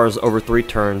 generates stars over 3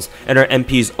 turns, and her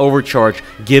MP's overcharge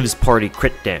gives party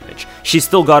crit damage. She's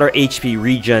still got her HP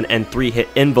regen and 3-hit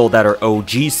invul that her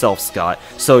OG self's got,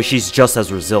 so she's just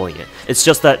as resilient. It's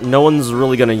just that no one's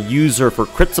really gonna use her for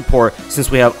crit support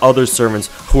since we have other servants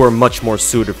who are much more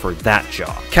suited for that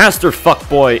job. Caster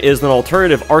Fuckboy is an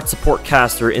alternative art support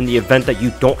caster in the event that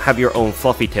you don't have your own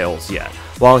Fluffy Tails yet.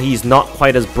 While he's not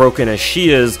quite as broken as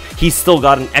she is, he's still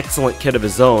got an excellent kit of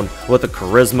his own with a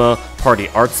charisma, party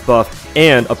arts buff,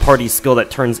 and a party skill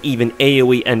that turns even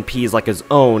AoE NPs like his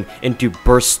own into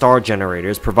burst star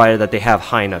generators provided that they have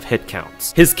high enough hit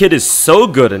counts. His kit is so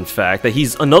good in fact that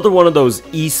he's another one of those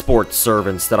esports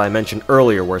servants that I mentioned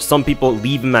earlier where some people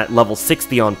leave him at level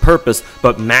 60 on purpose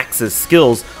but max his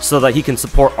skills so that he can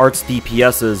support arts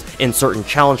DPSs in certain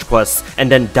challenge quests and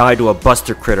then die to a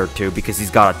buster crit or 2 because he's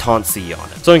got a taunt CE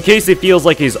on it. So in case he feels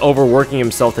like he's overworking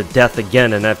himself to death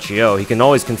again in FGO, he can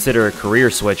always consider a career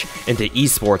switch into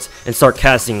esports and start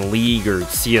casting League or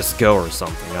CSGO or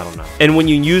something, I don't know. And when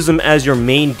you use him as your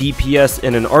main DPS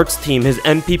in an arts team, his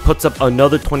MP puts up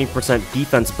another 20%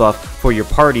 defense buff for your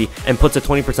party and puts a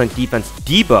 20% defense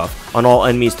debuff on all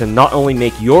enemies to not only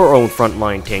make your own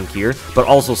frontline tankier, but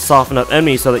also soften up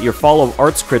enemies so that your follow of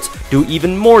arts crits do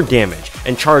even more damage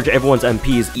and charge everyone's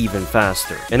MPs even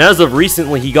faster. And as of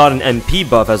recently, he got an MP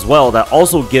buff as well that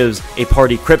also gives a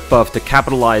party crit buff to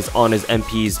capitalize on his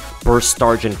MP's burst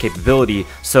Stargen capability,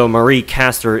 so Marie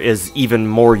Caster is even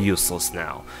more useless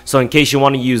now. So in case you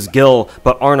want to use Gil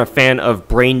but aren't a fan of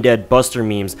brain dead buster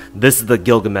memes, this is the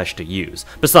Gilgamesh to use.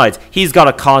 Besides, he's got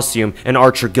a costume and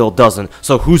Archer Gil doesn't,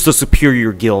 so who's the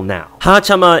superior Gil now?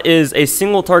 Hachama is a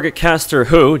single target caster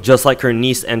who, just like her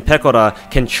niece and Pekora,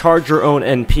 can charge her own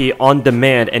NP on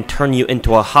demand and turn you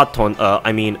into a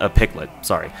a piglet,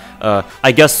 sorry.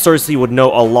 I guess Cersei would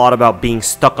know a lot about being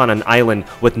stuck on an island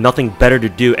with nothing better to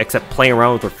do except play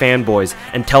around with her fanboys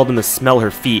and tell them to smell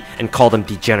her feet and call them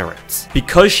degenerates.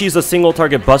 Because she's a single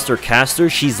target buster caster,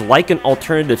 she's like an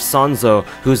alternative Sanzo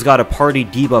who's got a party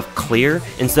debuff clear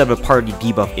instead of a party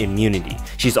debuff immunity.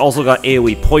 She's also got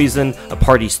AoE poison, a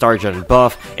party Stargen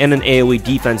buff, and an AoE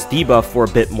defense debuff for a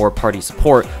bit more party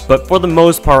support, but for the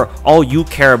most part, all you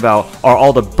care about are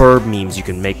all the burb memes you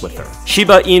can make with her.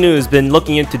 Shiba Inu has been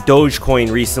looking into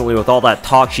Dogecoin recently with all that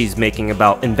talk she's making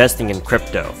about investing in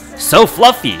crypto. So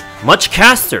fluffy, much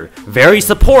caster, very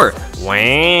support,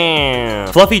 wow.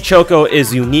 Fluffy Choco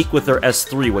is unique with her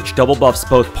S3, which double buffs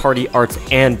both party arts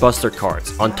and buster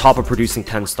cards, on top of producing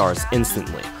 10 stars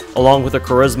instantly. Along with her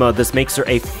charisma, this makes her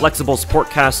a flexible support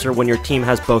caster when your team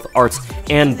has both arts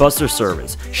and buster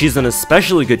servants. She's an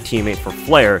especially good teammate for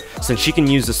Flare, since she can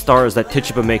use the stars that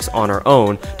Tituba makes on her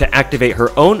own to activate her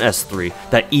own S3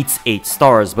 that eats 8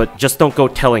 stars, but just don't go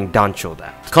telling Dancho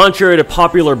that. Contrary to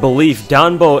popular belief,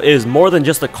 Danbo is more than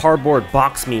just a cardboard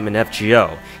box meme in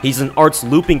FGO. He's an arts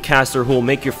looping caster who will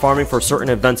make your farming for certain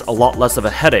events a lot less of a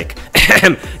headache.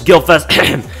 Gilfest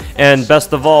And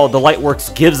best of all, the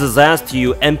Lightworks gives his ass to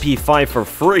you MP5 for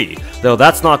free, though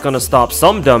that's not gonna stop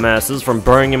some dumbasses from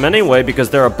burning him anyway because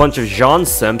they're a bunch of Jean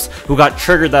simps who got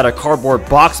triggered that a cardboard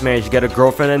box managed to get a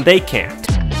girlfriend and they can't.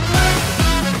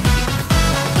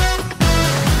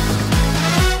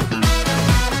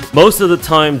 Most of the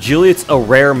time, Juliet's a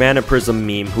rare Mana Prism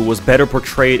meme who was better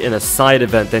portrayed in a side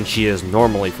event than she is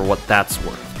normally for what that's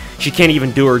worth. She can't even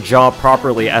do her job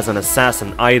properly as an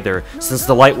assassin either, since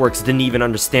the Lightworks didn't even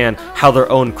understand how their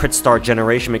own crit star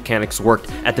generation mechanics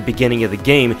worked at the beginning of the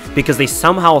game because they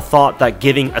somehow thought that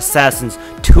giving assassins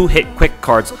 2-hit quick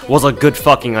cards was a good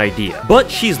fucking idea. But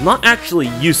she's not actually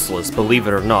useless, believe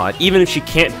it or not, even if she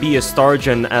can't be a star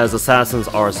gen as assassins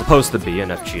are supposed to be in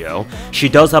FGO. She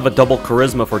does have a double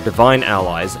charisma for divine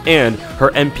allies, and her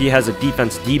MP has a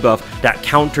defense debuff that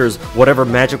counters whatever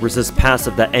magic resist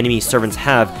passive that enemy servants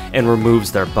have and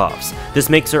removes their buffs. This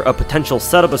makes her a potential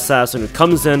setup assassin who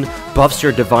comes in, buffs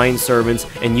your divine servants,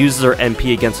 and uses her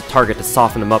MP against a target to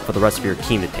soften them up for the rest of your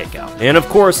team to take out. And of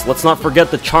course, let's not forget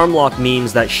the charm lock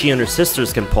memes that she and her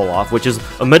sisters can pull off, which is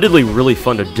admittedly really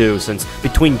fun to do since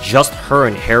between just her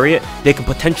and Harriet, they can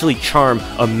potentially charm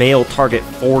a male target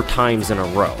 4 times in a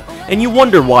row. And you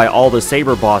wonder why all the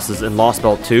Saber bosses in Lost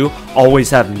Belt 2 always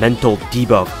have mental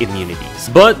debuff immunities.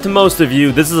 But to most of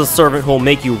you, this is a servant who will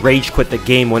make you rage quit the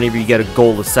game whenever you get a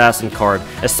gold assassin card,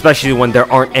 especially when there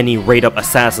aren't any rate up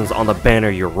assassins on the banner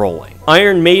you're rolling.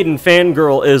 Iron Maiden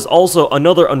Fangirl is also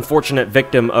another unfortunate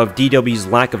victim of DW's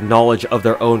lack of knowledge of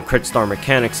their own crit star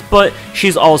mechanics, but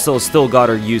she's also still got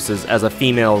her uses as a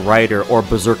female rider or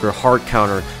berserker hard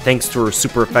counter thanks to her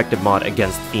super effective mod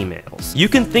against females. You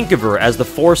can think of her as the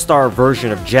 4-star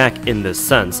version of Jack in this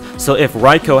sense, so if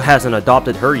Raiko hasn't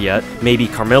adopted her yet, maybe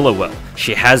Carmilla will.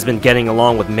 She has been getting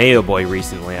along with Mayo Boy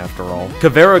recently after all.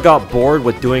 Kavera got bored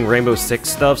with doing Rainbow Six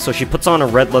stuff, so she puts on a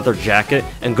red leather jacket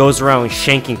and goes around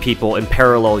shanking people in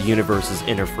parallel universes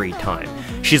in her free time.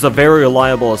 She's a very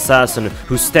reliable assassin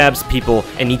who stabs people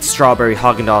and eats strawberry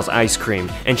Haagen-Dazs ice cream,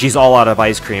 and she's all out of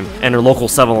ice cream, and her local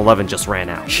 7-Eleven just ran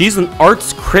out. She's an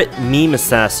arts crit meme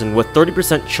assassin with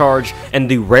 30% charge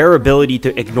and the rare ability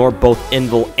to ignore both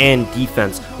invul and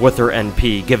defense with her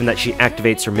NP, given that she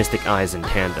activates her Mystic Eyes in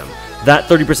tandem. That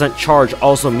 30% charge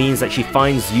also means that she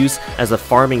finds use as a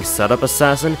farming setup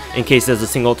assassin in case there's a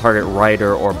single target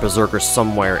rider or berserker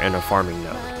somewhere in a farming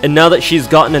node. And now that she's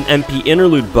gotten an MP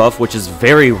interlude buff, which is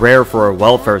very rare for a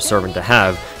welfare servant to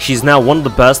have, she's now one of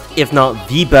the best, if not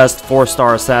the best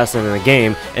 4-star assassin in the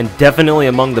game, and definitely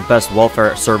among the best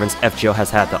welfare servants FGO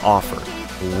has had to offer.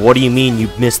 What do you mean you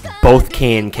missed both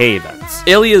K&K events?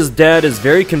 Ilya's dad is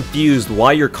very confused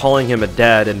why you're calling him a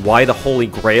dad and why the Holy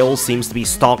Grail seems to be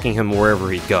stalking him wherever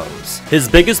he goes. His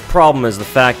biggest problem is the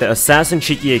fact that Assassin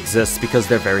Shiki exists because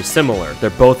they're very similar.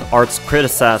 They're both arts crit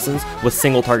assassins with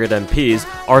single target MPs,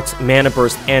 arts mana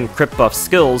burst and crit buff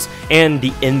skills, and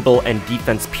the invul and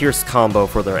defense pierce combo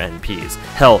for their NPs.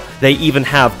 Hell, they even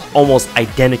have almost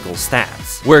identical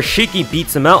stats. Where Shiki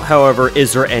beats him out, however,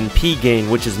 is her NP gain,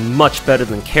 which is much better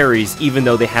than Carrie's, even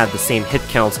though they have the same hit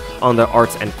counts on their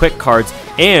arts and quick cards,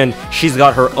 and she's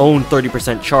got her own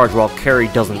 30% charge while Carrie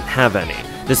doesn't have any.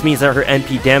 This means that her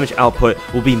NP damage output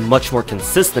will be much more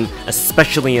consistent,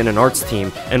 especially in an arts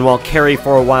team, and while Carrie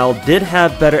for a while did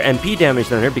have better NP damage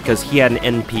than her because he had an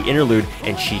NP interlude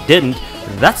and she didn't,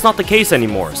 that's not the case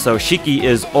anymore, so Shiki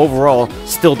is overall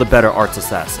still the better arts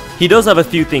assassin. He does have a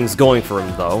few things going for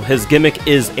him though. His gimmick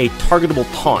is a targetable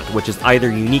taunt, which is either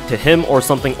unique to him or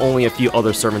something only a few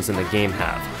other servants in the game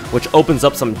have, which opens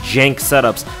up some jank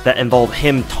setups that involve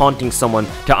him taunting someone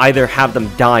to either have them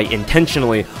die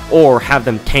intentionally or have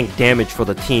them tank damage for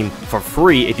the team for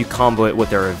free if you combo it with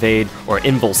their evade or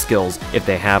invul skills if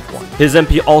they have one. His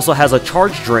MP also has a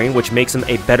charge drain, which makes him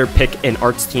a better pick in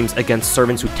arts teams against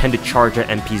servants who tend to charge at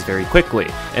MPs very quickly,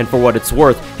 and for what it's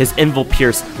worth, his invul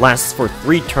pierce lasts for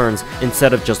 3 turns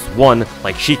instead of just 1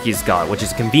 like Shiki's got, which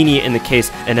is convenient in the case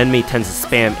an enemy tends to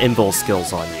spam invul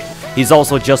skills on you. He's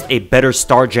also just a better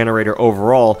star generator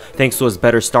overall thanks to his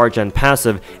better star gen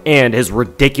passive and his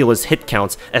ridiculous hit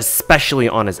counts, especially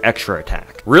on his extra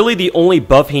attack. Really, the only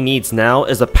buff he needs now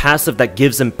is a passive that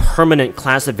gives him permanent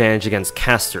class advantage against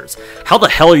casters. How the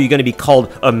hell are you going to be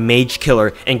called a mage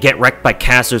killer and get wrecked by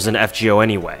casters in FGO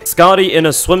anyway? Scotty in a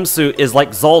swimsuit is like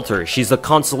Zalter. She's a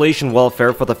consolation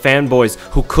welfare for the fanboys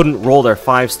who couldn't roll their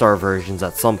 5-star versions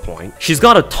at some point. She's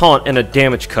got a taunt and a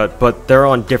damage cut, but they're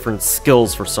on different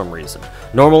skills for some reason. reason.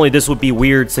 Normally this would be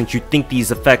weird since you'd think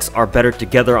these effects are better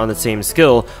together on the same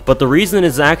skill, but the reason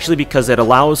is actually because it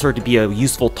allows her to be a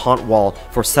useful taunt wall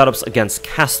for setups against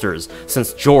casters,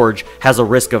 since George has a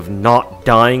risk of not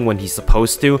dying when he's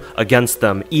supposed to against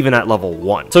them even at level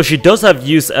 1. So she does have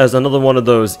use as another one of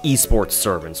those esports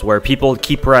servants, where people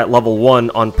keep her at level 1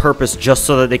 on purpose just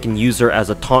so that they can use her as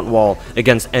a taunt wall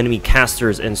against enemy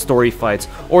casters in story fights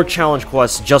or challenge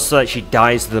quests just so that she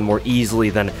dies to them more easily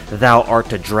than Thou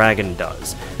Art a Dragon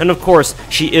does. And of course,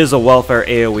 she is a welfare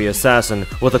AoE assassin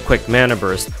with a quick mana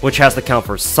burst, which has to count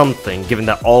for something given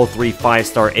that all 3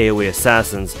 5-star AoE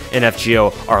assassins in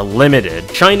FGO are limited.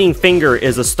 Shining Finger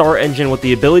is a star engine with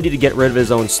the ability to get rid of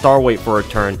his own star weight for a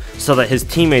turn so that his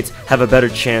teammates have a better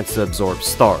chance to absorb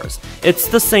stars. It's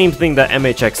the same thing that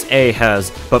MHXA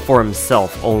has, but for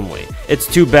himself only.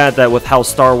 It's too bad that with how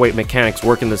star weight mechanics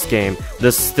work in this game,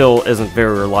 this still isn't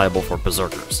very reliable for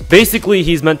Berserkers. Basically,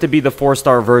 he's meant to be the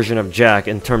 4-star version of Jack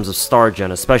in terms of star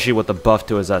gen, especially with the buff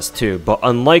to his S2, but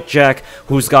unlike Jack,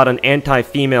 who's got an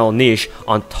anti-female niche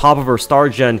on top of her star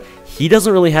gen, he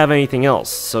doesn't really have anything else,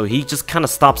 so he just kind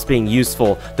of stops being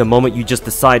useful the moment you just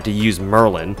decide to use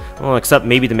Merlin, well, except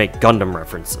maybe to make Gundam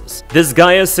references. This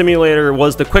Gaia Simulator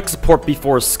was the quick support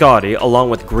before Scotty, along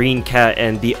with Green Cat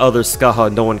and the other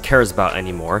Skaha no one cares about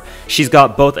anymore. She's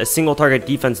got both a single target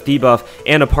defense debuff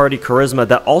and a party charisma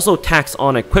that also tacks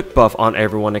on a quick buff on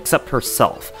everyone except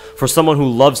herself. For someone who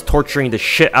loves torturing the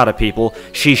shit out of people,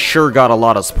 she's sure got a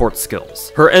lot of support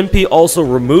skills. Her MP also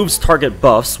removes target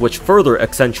buffs, which further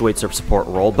accentuates her support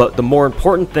role, but the more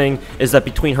important thing is that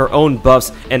between her own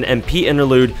buffs and MP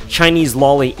interlude, Chinese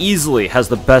Lolly easily has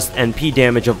the best NP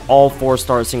damage of all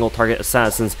 4-star single target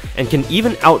assassins and can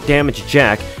even out-damage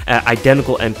Jack at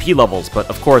identical NP levels, but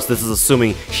of course this is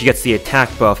assuming she gets the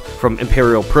attack buff from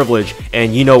Imperial Privilege,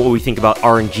 and you know what we think about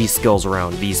RNG skills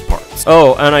around these parts.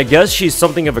 Oh, and I guess she's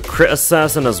something of a crit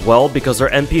assassin as well, because her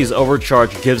MP's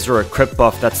overcharge gives her a crit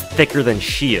buff that's thicker than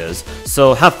she is,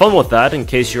 so have fun with that in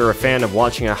case you're a fan of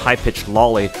watching a high-pitched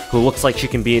lolly who looks like she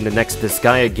can be in the next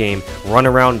Disgaea game, run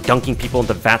around dunking people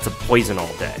into vats of poison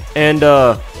all day. And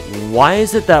why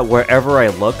is it that wherever I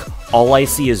look, all I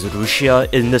see is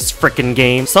Rushia in this frickin'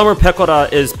 game? Summer Pekora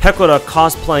is Pekora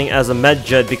cosplaying as a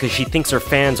medjed because she thinks her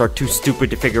fans are too stupid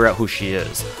to figure out who she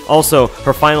is. Also,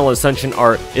 her final ascension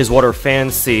art is what her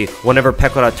fans see whenever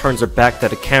Pekora turns her back to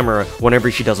the camera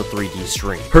whenever she does a 3D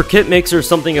stream. Her kit makes her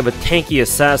something of a tanky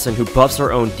assassin who buffs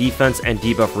her own defense and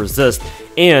debuff resist,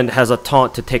 and has a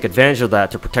taunt to take advantage of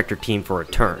that to protect her team for a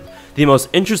turn. The most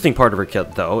interesting part of her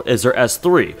kit, though, is her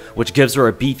S3, which gives her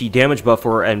a beefy damage buff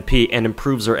for her NP and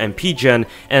improves her MP gen,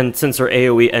 and since her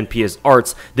AoE NP is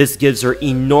arts, this gives her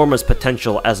enormous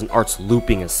potential as an arts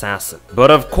looping assassin.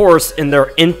 But of course, in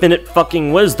their infinite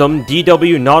fucking wisdom,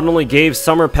 DW not only gave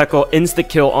Summer Pekko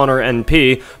insta-kill on her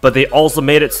NP, but they also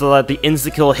made it so that the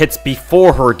insta-kill hits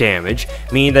before her damage,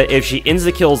 meaning that if she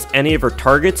insta-kills any of her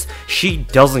targets, she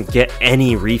doesn't get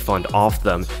any refund off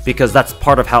them, because that's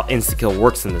part of how insta-kill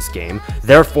works in this game,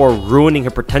 therefore ruining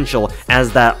her potential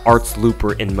as that arts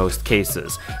looper in most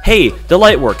cases. Hey,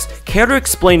 Delightworks, care to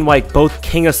explain why both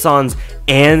King Asan's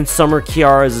and Summer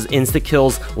Kiara's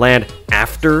insta-kills land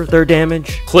after their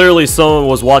damage? Clearly someone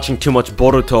was watching too much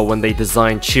Boruto when they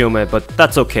designed Chiume, but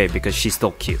that's okay because she's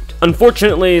still cute.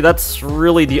 Unfortunately, that's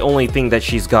really the only thing that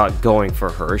she's got going for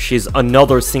her. She's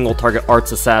another single target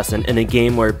arts assassin in a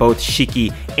game where both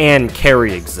Shiki and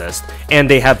Carry exist, and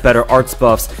they have better arts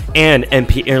buffs and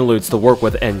MP interludes to work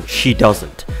with, and she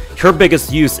doesn't. Her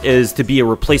biggest use is to be a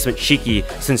replacement Shiki,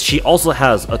 since she also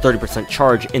has a 30%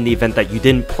 charge in the event that you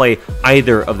didn't play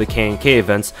either of the K&K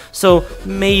events, so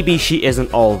maybe she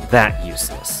isn't all that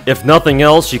useless. If nothing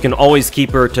else, you can always keep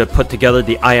her to put together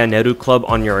the Ayaneru Club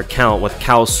on your account with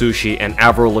Kao Sushi and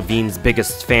Avril Lavigne's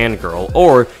biggest fangirl,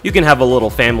 or you can have a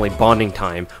little family bonding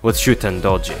time with Shuten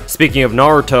Doji. Speaking of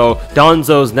Naruto,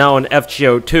 Danzo's now in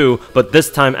FGO 2, but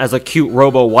this time as a cute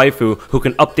robo waifu who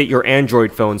can update your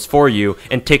Android phones for you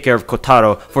and take care of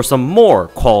Kotaro for some more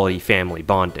quality family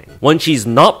bonding. When she's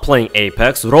not playing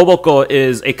Apex, Roboko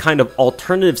is a kind of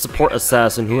alternative support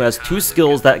assassin who has two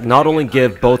skills that not only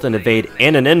give both an evade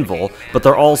and an invul, but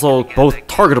they're also both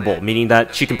targetable, meaning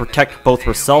that she can protect both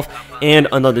herself and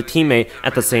another teammate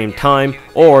at the same time,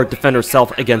 or defend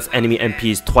herself against enemy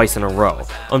MPs twice in a row.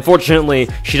 Unfortunately,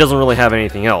 she doesn't really have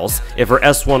anything else. If her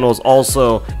S1 was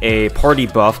also a party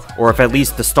buff, or if at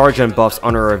least the star gen buffs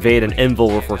on her evade and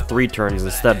invul were for 3 turns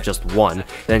instead of just 1,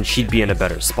 then she'd be in a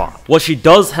better spot. What she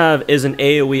does have is an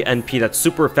AoE NP that's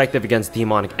super effective against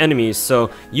demonic enemies, so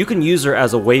you can use her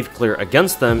as a wave clear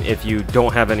against them if you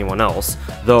don't have anyone else,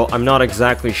 though I'm not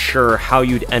exactly sure how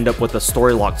you'd end up with a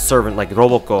story locked servant like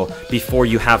Roboko before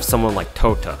you have someone like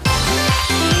Tota.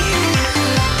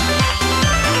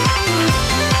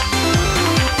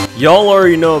 Y'all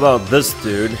already know about this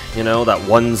dude, you know, that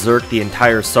one Zerk the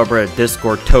entire subreddit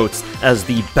Discord totes as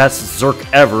the best Zerk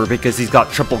ever because he's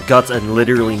got triple guts and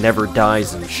literally never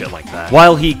dies and shit like that.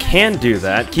 While he can do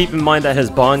that, keep in mind that his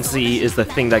bond CE is the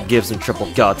thing that gives him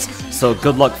triple guts, so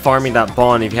good luck farming that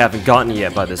bond if you haven't gotten it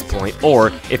yet by this point,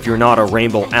 or if you're not a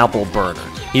rainbow apple burner.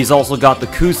 He's also got the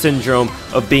Ku syndrome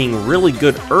of being really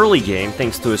good early game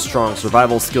thanks to his strong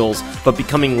survival skills, but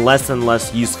becoming less and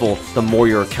less useful the more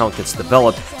your account gets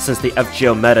developed, since the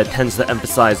FGO meta tends to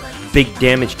emphasize big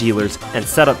damage dealers and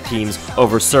setup teams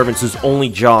over servants whose only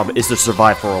job is to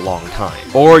survive for a long time.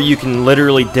 Or you can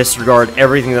literally disregard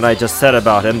everything that I just said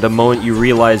about him the moment you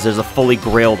realize there's a fully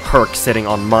grailed Herc sitting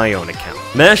on my own account.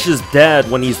 Mash's dad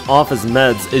when he's off his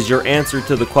meds is your answer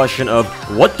to the question of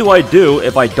what do I do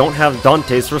if I don't have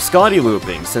Dante's for Scotty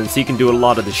looping, since he can do a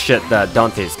lot of the shit that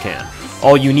Dante's can.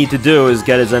 All you need to do is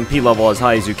get his MP level as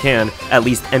high as you can, at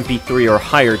least MP3 or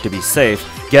higher to be safe,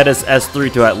 get his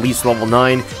S3 to at least level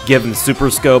 9, give him Super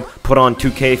Scope, put on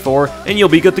 2K4, and you'll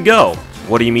be good to go.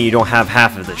 What do you mean you don't have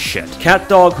half of this shit?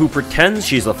 CatDog, who pretends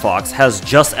she's a fox, has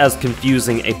just as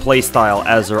confusing a playstyle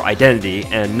as her identity,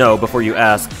 and no, before you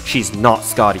ask, she's not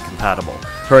Scotty compatible.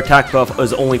 Her attack buff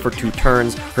is only for 2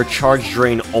 turns, her charge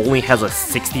drain only has a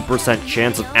 60%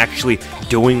 chance of actually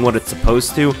doing what it's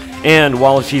supposed to, and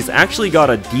while she's actually got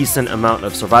a decent amount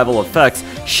of survival effects,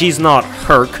 she's not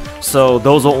Herc, so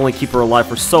those will only keep her alive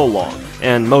for so long.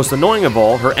 And most annoying of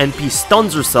all, her NP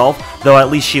stuns herself, though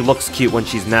at least she looks cute when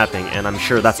she's napping, and I'm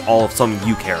sure that's all of something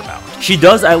you care about. She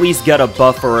does at least get a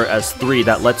buff for her S3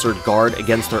 that lets her guard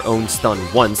against her own stun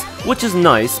once, which is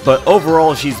nice, but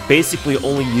overall she's basically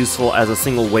only useful as a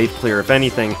single wave clear if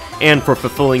anything, and for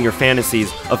fulfilling your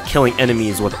fantasies of killing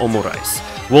enemies with omurice.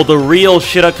 Will the real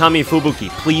Shirakami Fubuki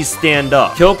please stand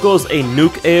up? Kyoko's a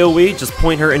nuke AoE, just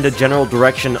point her in the general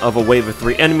direction of a wave of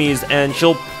 3 enemies and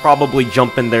she'll probably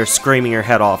jump in there screaming her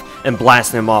head off and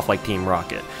blasting them off like Team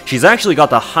Rocket. She's actually got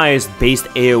the highest based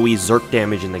AoE Zerk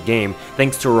damage in the game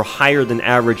thanks to her higher than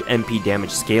average MP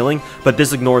damage scaling, but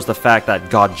this ignores the fact that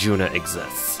God Juna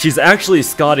exists. She's actually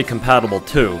Scotty compatible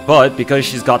too, but because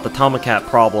she's got the Tomcat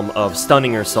problem of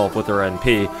stunning herself with her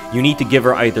NP, you need to give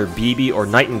her either BB or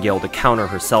Nightingale to counter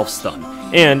her self-stun.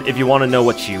 And if you want to know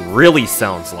what she really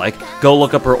sounds like, go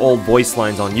look up her old voice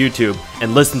lines on YouTube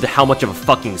and listen to how much of a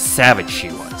fucking savage she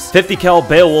was. 50 cal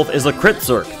Beowulf is a crit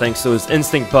Zerk thanks to his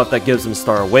instinct buff that gives him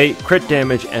star weight, crit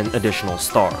damage, and additional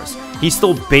stars. He's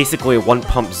still basically a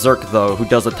one-pump Zerk though, who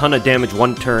does a ton of damage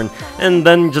one turn, and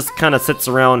then just kinda sits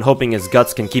around hoping his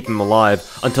guts can keep him alive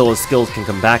until his skills can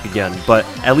come back again, but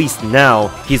at least now,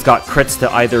 he's got crits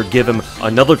to either give him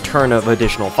another turn of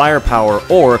additional firepower,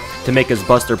 or to make his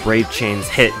Buster Brave Chains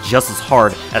hit just as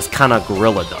hard as Kana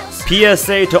Gorilla does.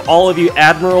 PSA to all of you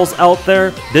admirals out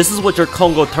there, this is what your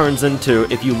Kongo turns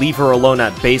into if you leave her alone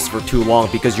at base for too long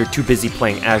because you're too busy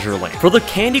playing Azure Lane. For the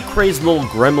candy-crazed little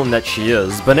gremlin that she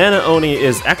is, Banana Oni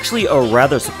is actually a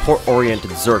rather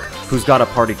support-oriented Zerk who's got a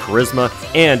party charisma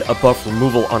and a buff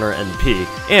removal on her NP,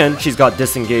 and she's got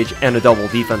disengage and a double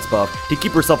defense buff to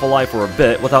keep herself alive for a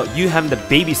bit without you having to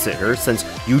babysit her since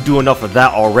you do enough of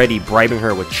that already bribing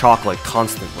her with chocolate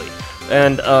constantly.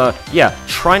 And, yeah,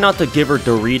 try not to give her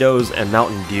Doritos and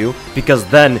Mountain Dew, because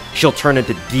then she'll turn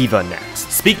into Diva next.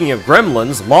 Speaking of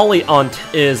gremlins, Lolly Aunt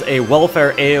is a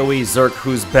welfare AoE Zerk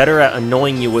who's better at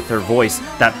annoying you with her voice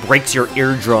that breaks your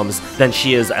eardrums than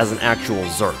she is as an actual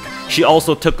Zerk. She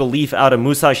also took a leaf out of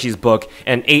Musashi's book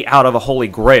and ate out of a holy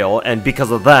grail, and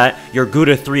because of that, your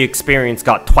Gouda 3 experience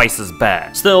got twice as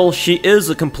bad. Still, she is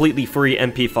a completely free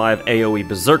MP5 AoE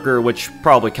Berserker, which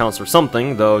probably counts for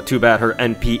something, though too bad her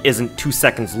NP isn't 2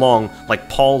 seconds long like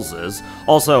Paul's is.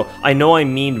 Also, I know I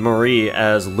meaned Marie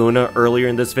as Luna earlier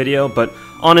in this video, but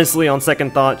honestly, on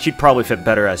second thought, she'd probably fit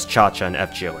better as Cha-Cha in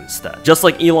FGO instead. Just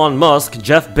like Elon Musk,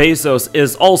 Jeff Bezos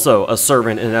is also a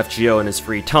servant in FGO in his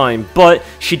free time, but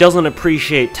she doesn't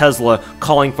appreciate Tesla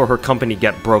calling for her company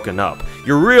get broken up.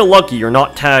 You're real lucky you're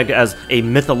not tagged as a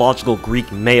mythological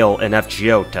Greek male in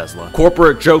FGO, Tesla.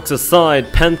 Corporate jokes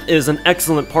aside, Penth is an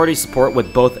excellent party support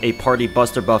with both a party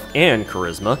buster buff and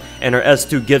charisma, and her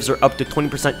S2 gives her up to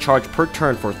 20% charge per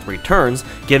turn for 3 turns,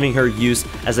 giving her use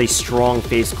as a strong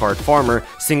face card farmer,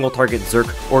 single target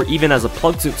Zerk, or even as a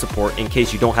plug suit support in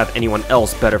case you don't have anyone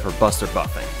else better for buster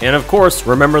buffing. And of course,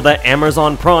 remember that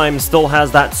Amazon Prime still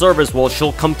has that service where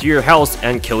she'll come to your house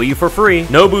and kill you for free.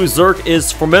 Nobu Zerk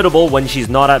is formidable when she's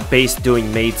not at base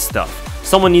doing maid stuff.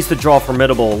 Someone needs to draw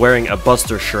Formidable wearing a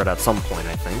Buster shirt at some point,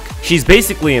 I think. She's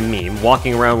basically a meme,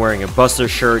 walking around wearing a Buster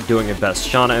shirt, doing a best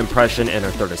Shauna impression in her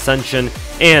 3rd Ascension,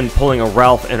 and pulling a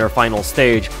Ralph in her final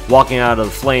stage, walking out of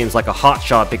the flames like a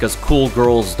hotshot because cool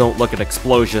girls don't look at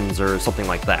explosions or something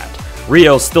like that.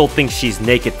 Ryo still thinks she's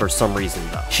naked for some reason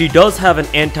though. She does have an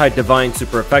anti-divine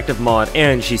super effective mod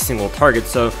and she's single target,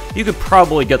 so you could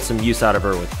probably get some use out of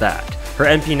her with that. Her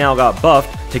NP now got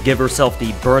buffed to give herself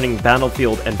the burning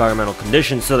battlefield environmental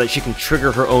condition so that she can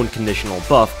trigger her own conditional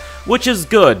buff, which is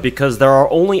good because there are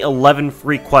only 11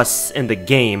 free quests in the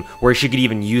game where she could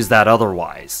even use that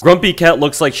otherwise. Grumpy Cat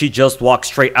looks like she just walked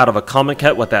straight out of a comic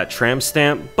cat with that tram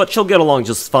stamp, but she'll get along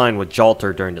just fine with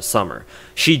Jalter during the summer.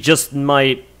 She just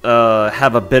might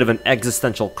have a bit of an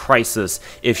existential crisis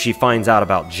if she finds out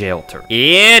about Jalter.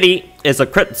 Eddie is a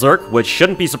crit Zerk, which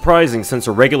shouldn't be surprising since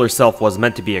her regular self was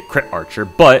meant to be a crit archer,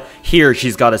 but here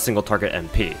she's got a single target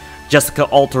MP. Jessica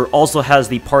Alter also has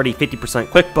the party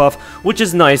 50% quick buff, which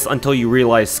is nice until you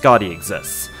realize Scotty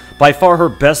exists. By far her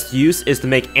best use is to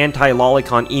make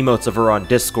anti-lolicon emotes of her on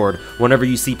Discord whenever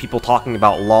you see people talking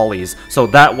about lollies, so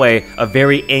that way a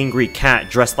very angry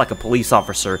cat dressed like a police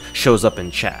officer shows up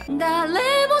in chat.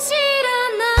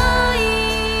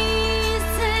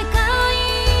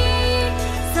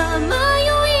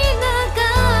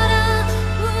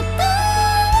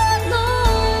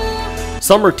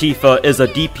 Summer Tifa is a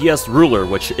DPS ruler,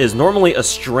 which is normally a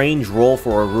strange role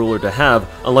for a ruler to have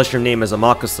unless your name is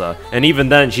Amakusa, and even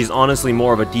then she's honestly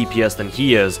more of a DPS than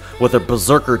he is, with a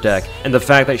Berserker deck and the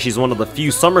fact that she's one of the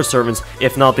few summer servants,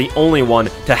 if not the only one,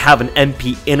 to have an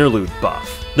MP interlude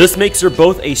buff. This makes her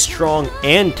both a strong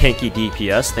and tanky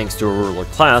DPS thanks to a ruler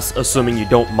class, assuming you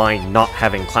don't mind not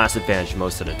having class advantage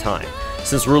most of the time.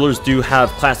 Since rulers do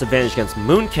have class advantage against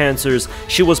moon cancers,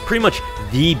 she was pretty much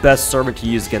the best servant to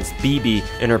use against BB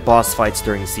in her boss fights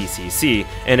during CCC,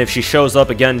 and if she shows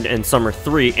up again in Summer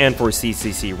 3 and for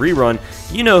CCC rerun,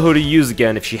 you know who to use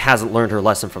again if she hasn't learned her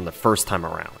lesson from the first time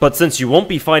around. But since you won't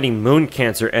be fighting moon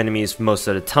cancer enemies most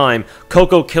of the time,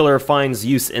 Coco Killer finds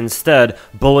use instead,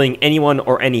 bullying anyone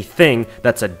or anything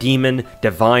that's a demon,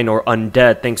 divine, or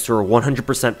undead thanks to her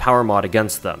 100% power mod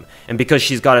against them. And because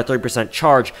she's got a 30%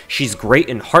 charge, she's great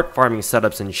in heart farming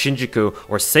setups in Shinjuku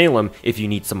or Salem if you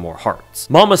need some more hearts.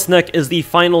 Mama Sneck is the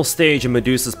final stage in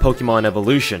Medusa's Pokemon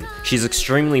evolution. She's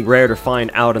extremely rare to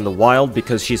find out in the wild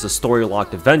because she's a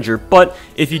story-locked Avenger, but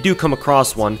if you do come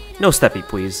across one, no steppy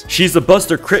please. She's a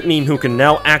Buster crit meme who can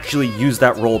now actually use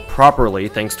that role properly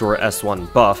thanks to her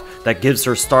S1 buff that gives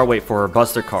her star weight for her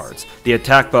Buster cards. The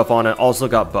attack buff on it also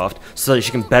got buffed so that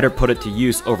she can better put it to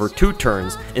use over 2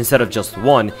 turns instead of just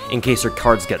 1 in case her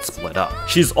cards get split up.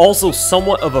 She's also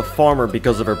somewhat of a farmer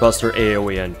because of her Buster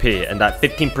AoE NP, and that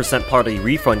 15% party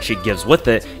refund she gives with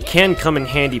it can come in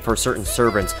handy for certain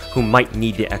servants who might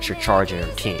need the extra charge in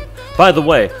her team. By the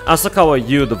way, Asakawa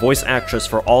Yu, the voice actress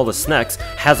for all the Snecks,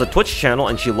 has a Twitch channel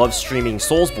and she loves streaming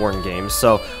Soulsborne games,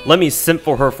 so let me simp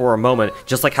for her for a moment,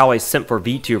 just like how I simp for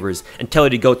VTubers, and tell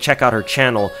you to go check out her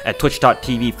channel at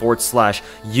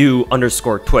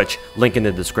twitch.tv/u_twitch, link in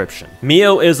the description.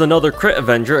 Mio is another crit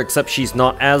Avenger, except she's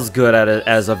not as good at it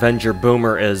as Avenger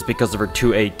Boomer is because of her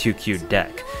 2A 2Q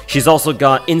deck. She's also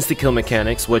got insta-kill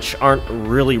mechanics, which aren't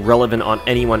really relevant on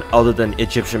anyone other than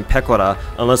Egyptian Pekora,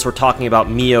 unless we're talking about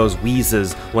Mio's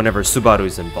wheezes whenever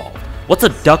Subaru's involved. What's a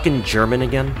duck in German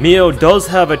again? Mio does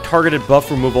have a targeted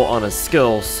buff removal on a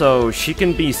skill, so she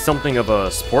can be something of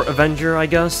a sport Avenger, I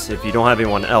guess, if you don't have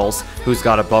anyone else who's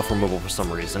got a buff removal for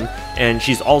some reason. And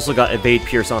she's also got Evade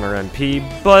Pierce on her MP,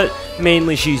 but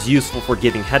mainly she's useful for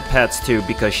giving head pats too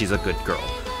because she's a good girl.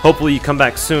 Hopefully you come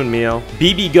back soon, Mio.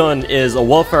 BB Gun is a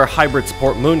welfare hybrid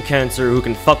support moon cancer who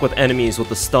can fuck with enemies with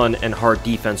a stun and hard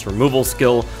defense removal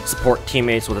skill, support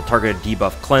teammates with a targeted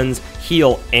debuff cleanse,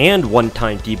 heal, and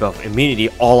one-time debuff immunity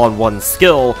all on one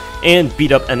skill, and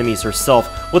beat up enemies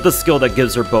herself with a skill that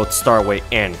gives her both star weight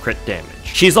and crit damage.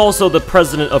 She's also the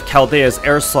president of Chaldea's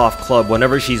Airsoft Club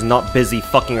whenever she's not busy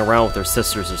fucking around with her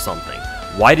sisters or something.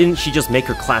 Why didn't she just make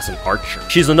her class an archer?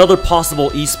 She's another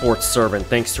possible esports servant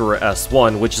thanks to her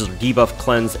S1, which is her debuff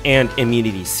cleanse and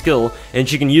immunity skill, and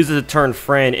she can use it to turn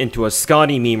Fran into a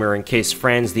Scotty memer in case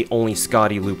Fran's the only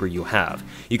Scotty looper you have.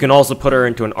 You can also put her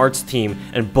into an arts team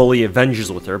and bully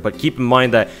Avengers with her, but keep in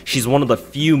mind that she's one of the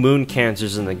few moon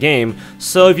cancers in the game,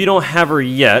 so if you don't have her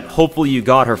yet, hopefully you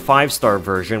got her 5-star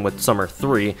version with Summer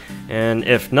 3, and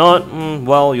if not,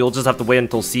 well, you'll just have to wait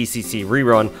until CCC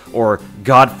rerun, or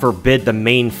God forbid the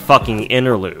main fucking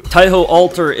interlude. Taiho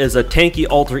Alter is a tanky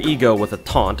alter ego with a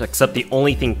taunt, except the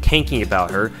only thing tanky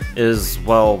about her is,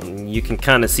 well, you can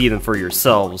kinda see them for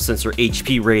yourselves since her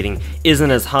HP rating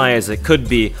isn't as high as it could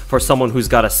be for someone who's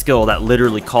got a skill that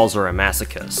literally calls her a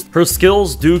masochist. Her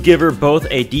skills do give her both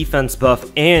a defense buff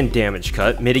and damage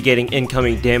cut, mitigating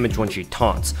incoming damage when she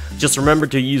taunts. Just remember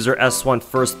to use her S1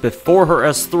 first before her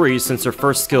S3 since her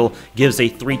first skill gives a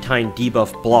 3-time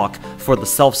debuff block for the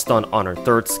self-stun on her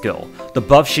third skill. The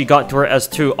buff she got to her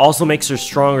S2 also makes her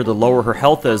stronger the lower her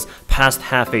health is past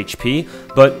half HP,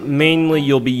 but mainly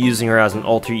you'll be using her as an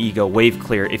alter ego wave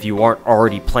clear if you aren't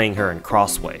already playing her in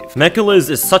crosswave. MOKKAI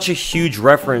is such a huge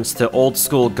reference to old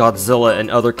school Godzilla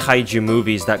and other kaiju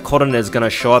movies that Korone is gonna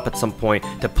show up at some point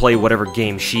to play whatever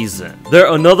game she's in.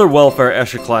 They're another welfare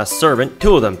Escher class servant,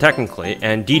 2 of them technically,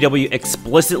 and DW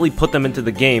explicitly put them into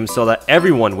the game so that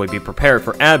everyone would be prepared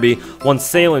for Abby once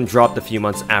Salen dropped a few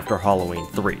months after Halloween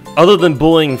 3. Other than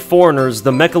bullying foreigners,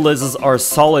 the MOKKAIs are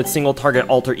solid single target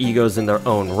alter egos in their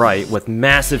own right, with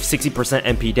massive 60%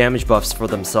 MP damage buffs for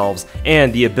themselves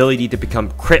and the ability to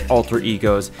become crit alter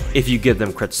egos if you give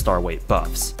them crit star weight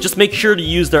buffs. Just make sure to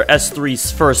use their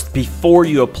S3s first before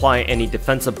you apply any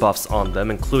defensive buffs on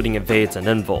them, including evades and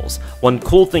invuls. One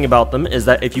cool thing about them is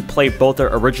that if you play both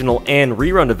their original and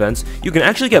rerun events, you can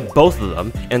actually get both of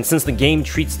them, and since the game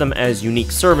treats them as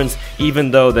unique servants,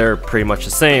 even though they're pretty much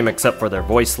the same except for their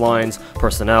voice lines,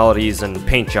 personalities, and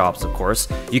paint jobs of course,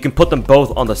 you can put them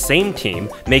both on the same team,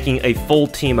 making a full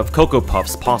team of Cocoa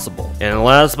Puffs possible. And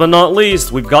last but not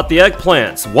least, we've got the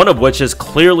eggplants, one of which is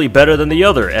clearly better than the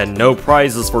other, and no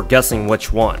prizes for guessing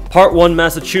which one. Part 1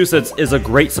 Massachusetts is a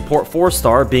great support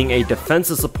 4-star, being a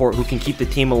defensive support who can keep the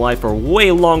team alive for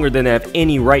way longer than they have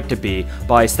any right to be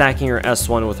by stacking her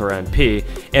S1 with her NP,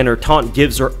 and her taunt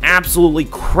gives her absolutely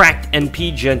cracked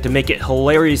NP gen to make it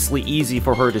hilariously easy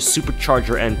for her to supercharge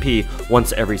her NP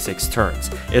once every 6 turns.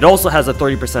 It also has a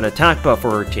 30% attack buff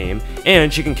for her team,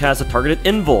 and she can cast a targeted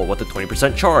invul with a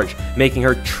 20% charge, making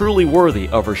her truly worthy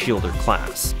of her shielder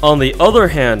class. On the other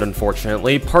hand,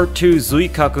 unfortunately, Part 2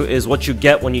 Zuikaku is what you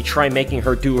get when you try making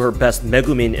her do her best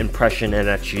Megumin impression in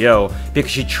FGO,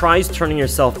 because she tries turning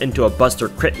herself into a Buster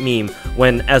crit meme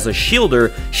when, as a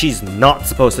shielder, she's not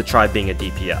supposed to try being a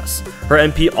DPS. Her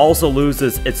NP also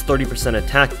loses its 30%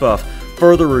 attack buff,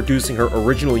 further reducing her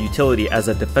original utility as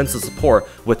a defensive support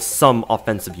with some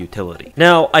offensive utility.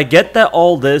 Now, I get that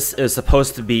all this is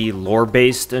supposed to be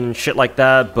lore-based and shit like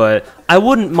that, but I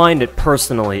wouldn't mind it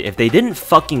personally if they didn't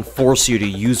fucking force you to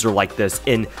use her like this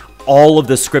in all of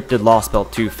the scripted Lost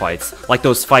Belt 2 fights, like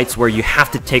those fights where you have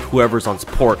to take whoever's on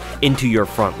support into your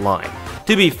front line.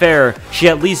 To be fair, she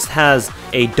at least has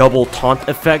a double taunt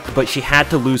effect, but she had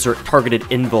to lose her targeted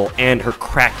invul and her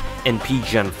cracked NP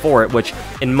gen for it, which,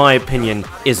 in my opinion,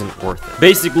 isn't worth it.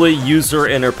 Basically, use her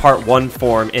in her Part 1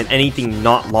 form in anything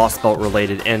not Lost Belt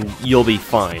related, and you'll be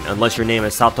fine, unless your name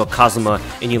is Sato Kazuma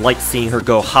and you like seeing her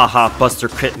go haha Buster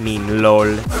crit meme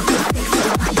lol.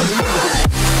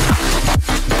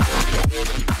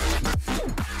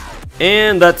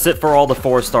 And that's it for all the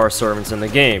 4-star servants in the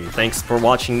game. Thanks for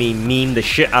watching me meme the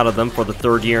shit out of them for the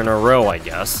 3rd year in a row, I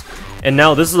guess. And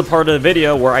now this is the part of the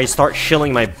video where I start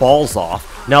shilling my balls off.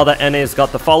 Now that NA's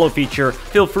got the follow feature,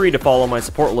 feel free to follow my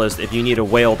support list if you need a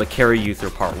whale to carry you through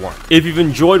Part 1. If you've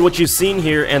enjoyed what you've seen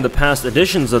here and the past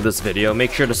editions of this video,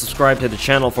 make sure to subscribe to the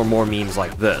channel for more memes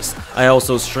like this. I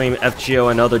also stream FGO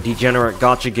and other degenerate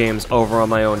gacha games over on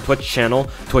my own Twitch channel,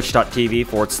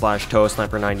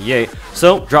 twitch.tv/TowaSniper98,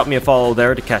 so drop me a follow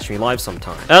there to catch me live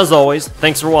sometime. As always,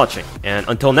 thanks for watching, and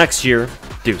until next year,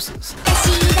 deuces.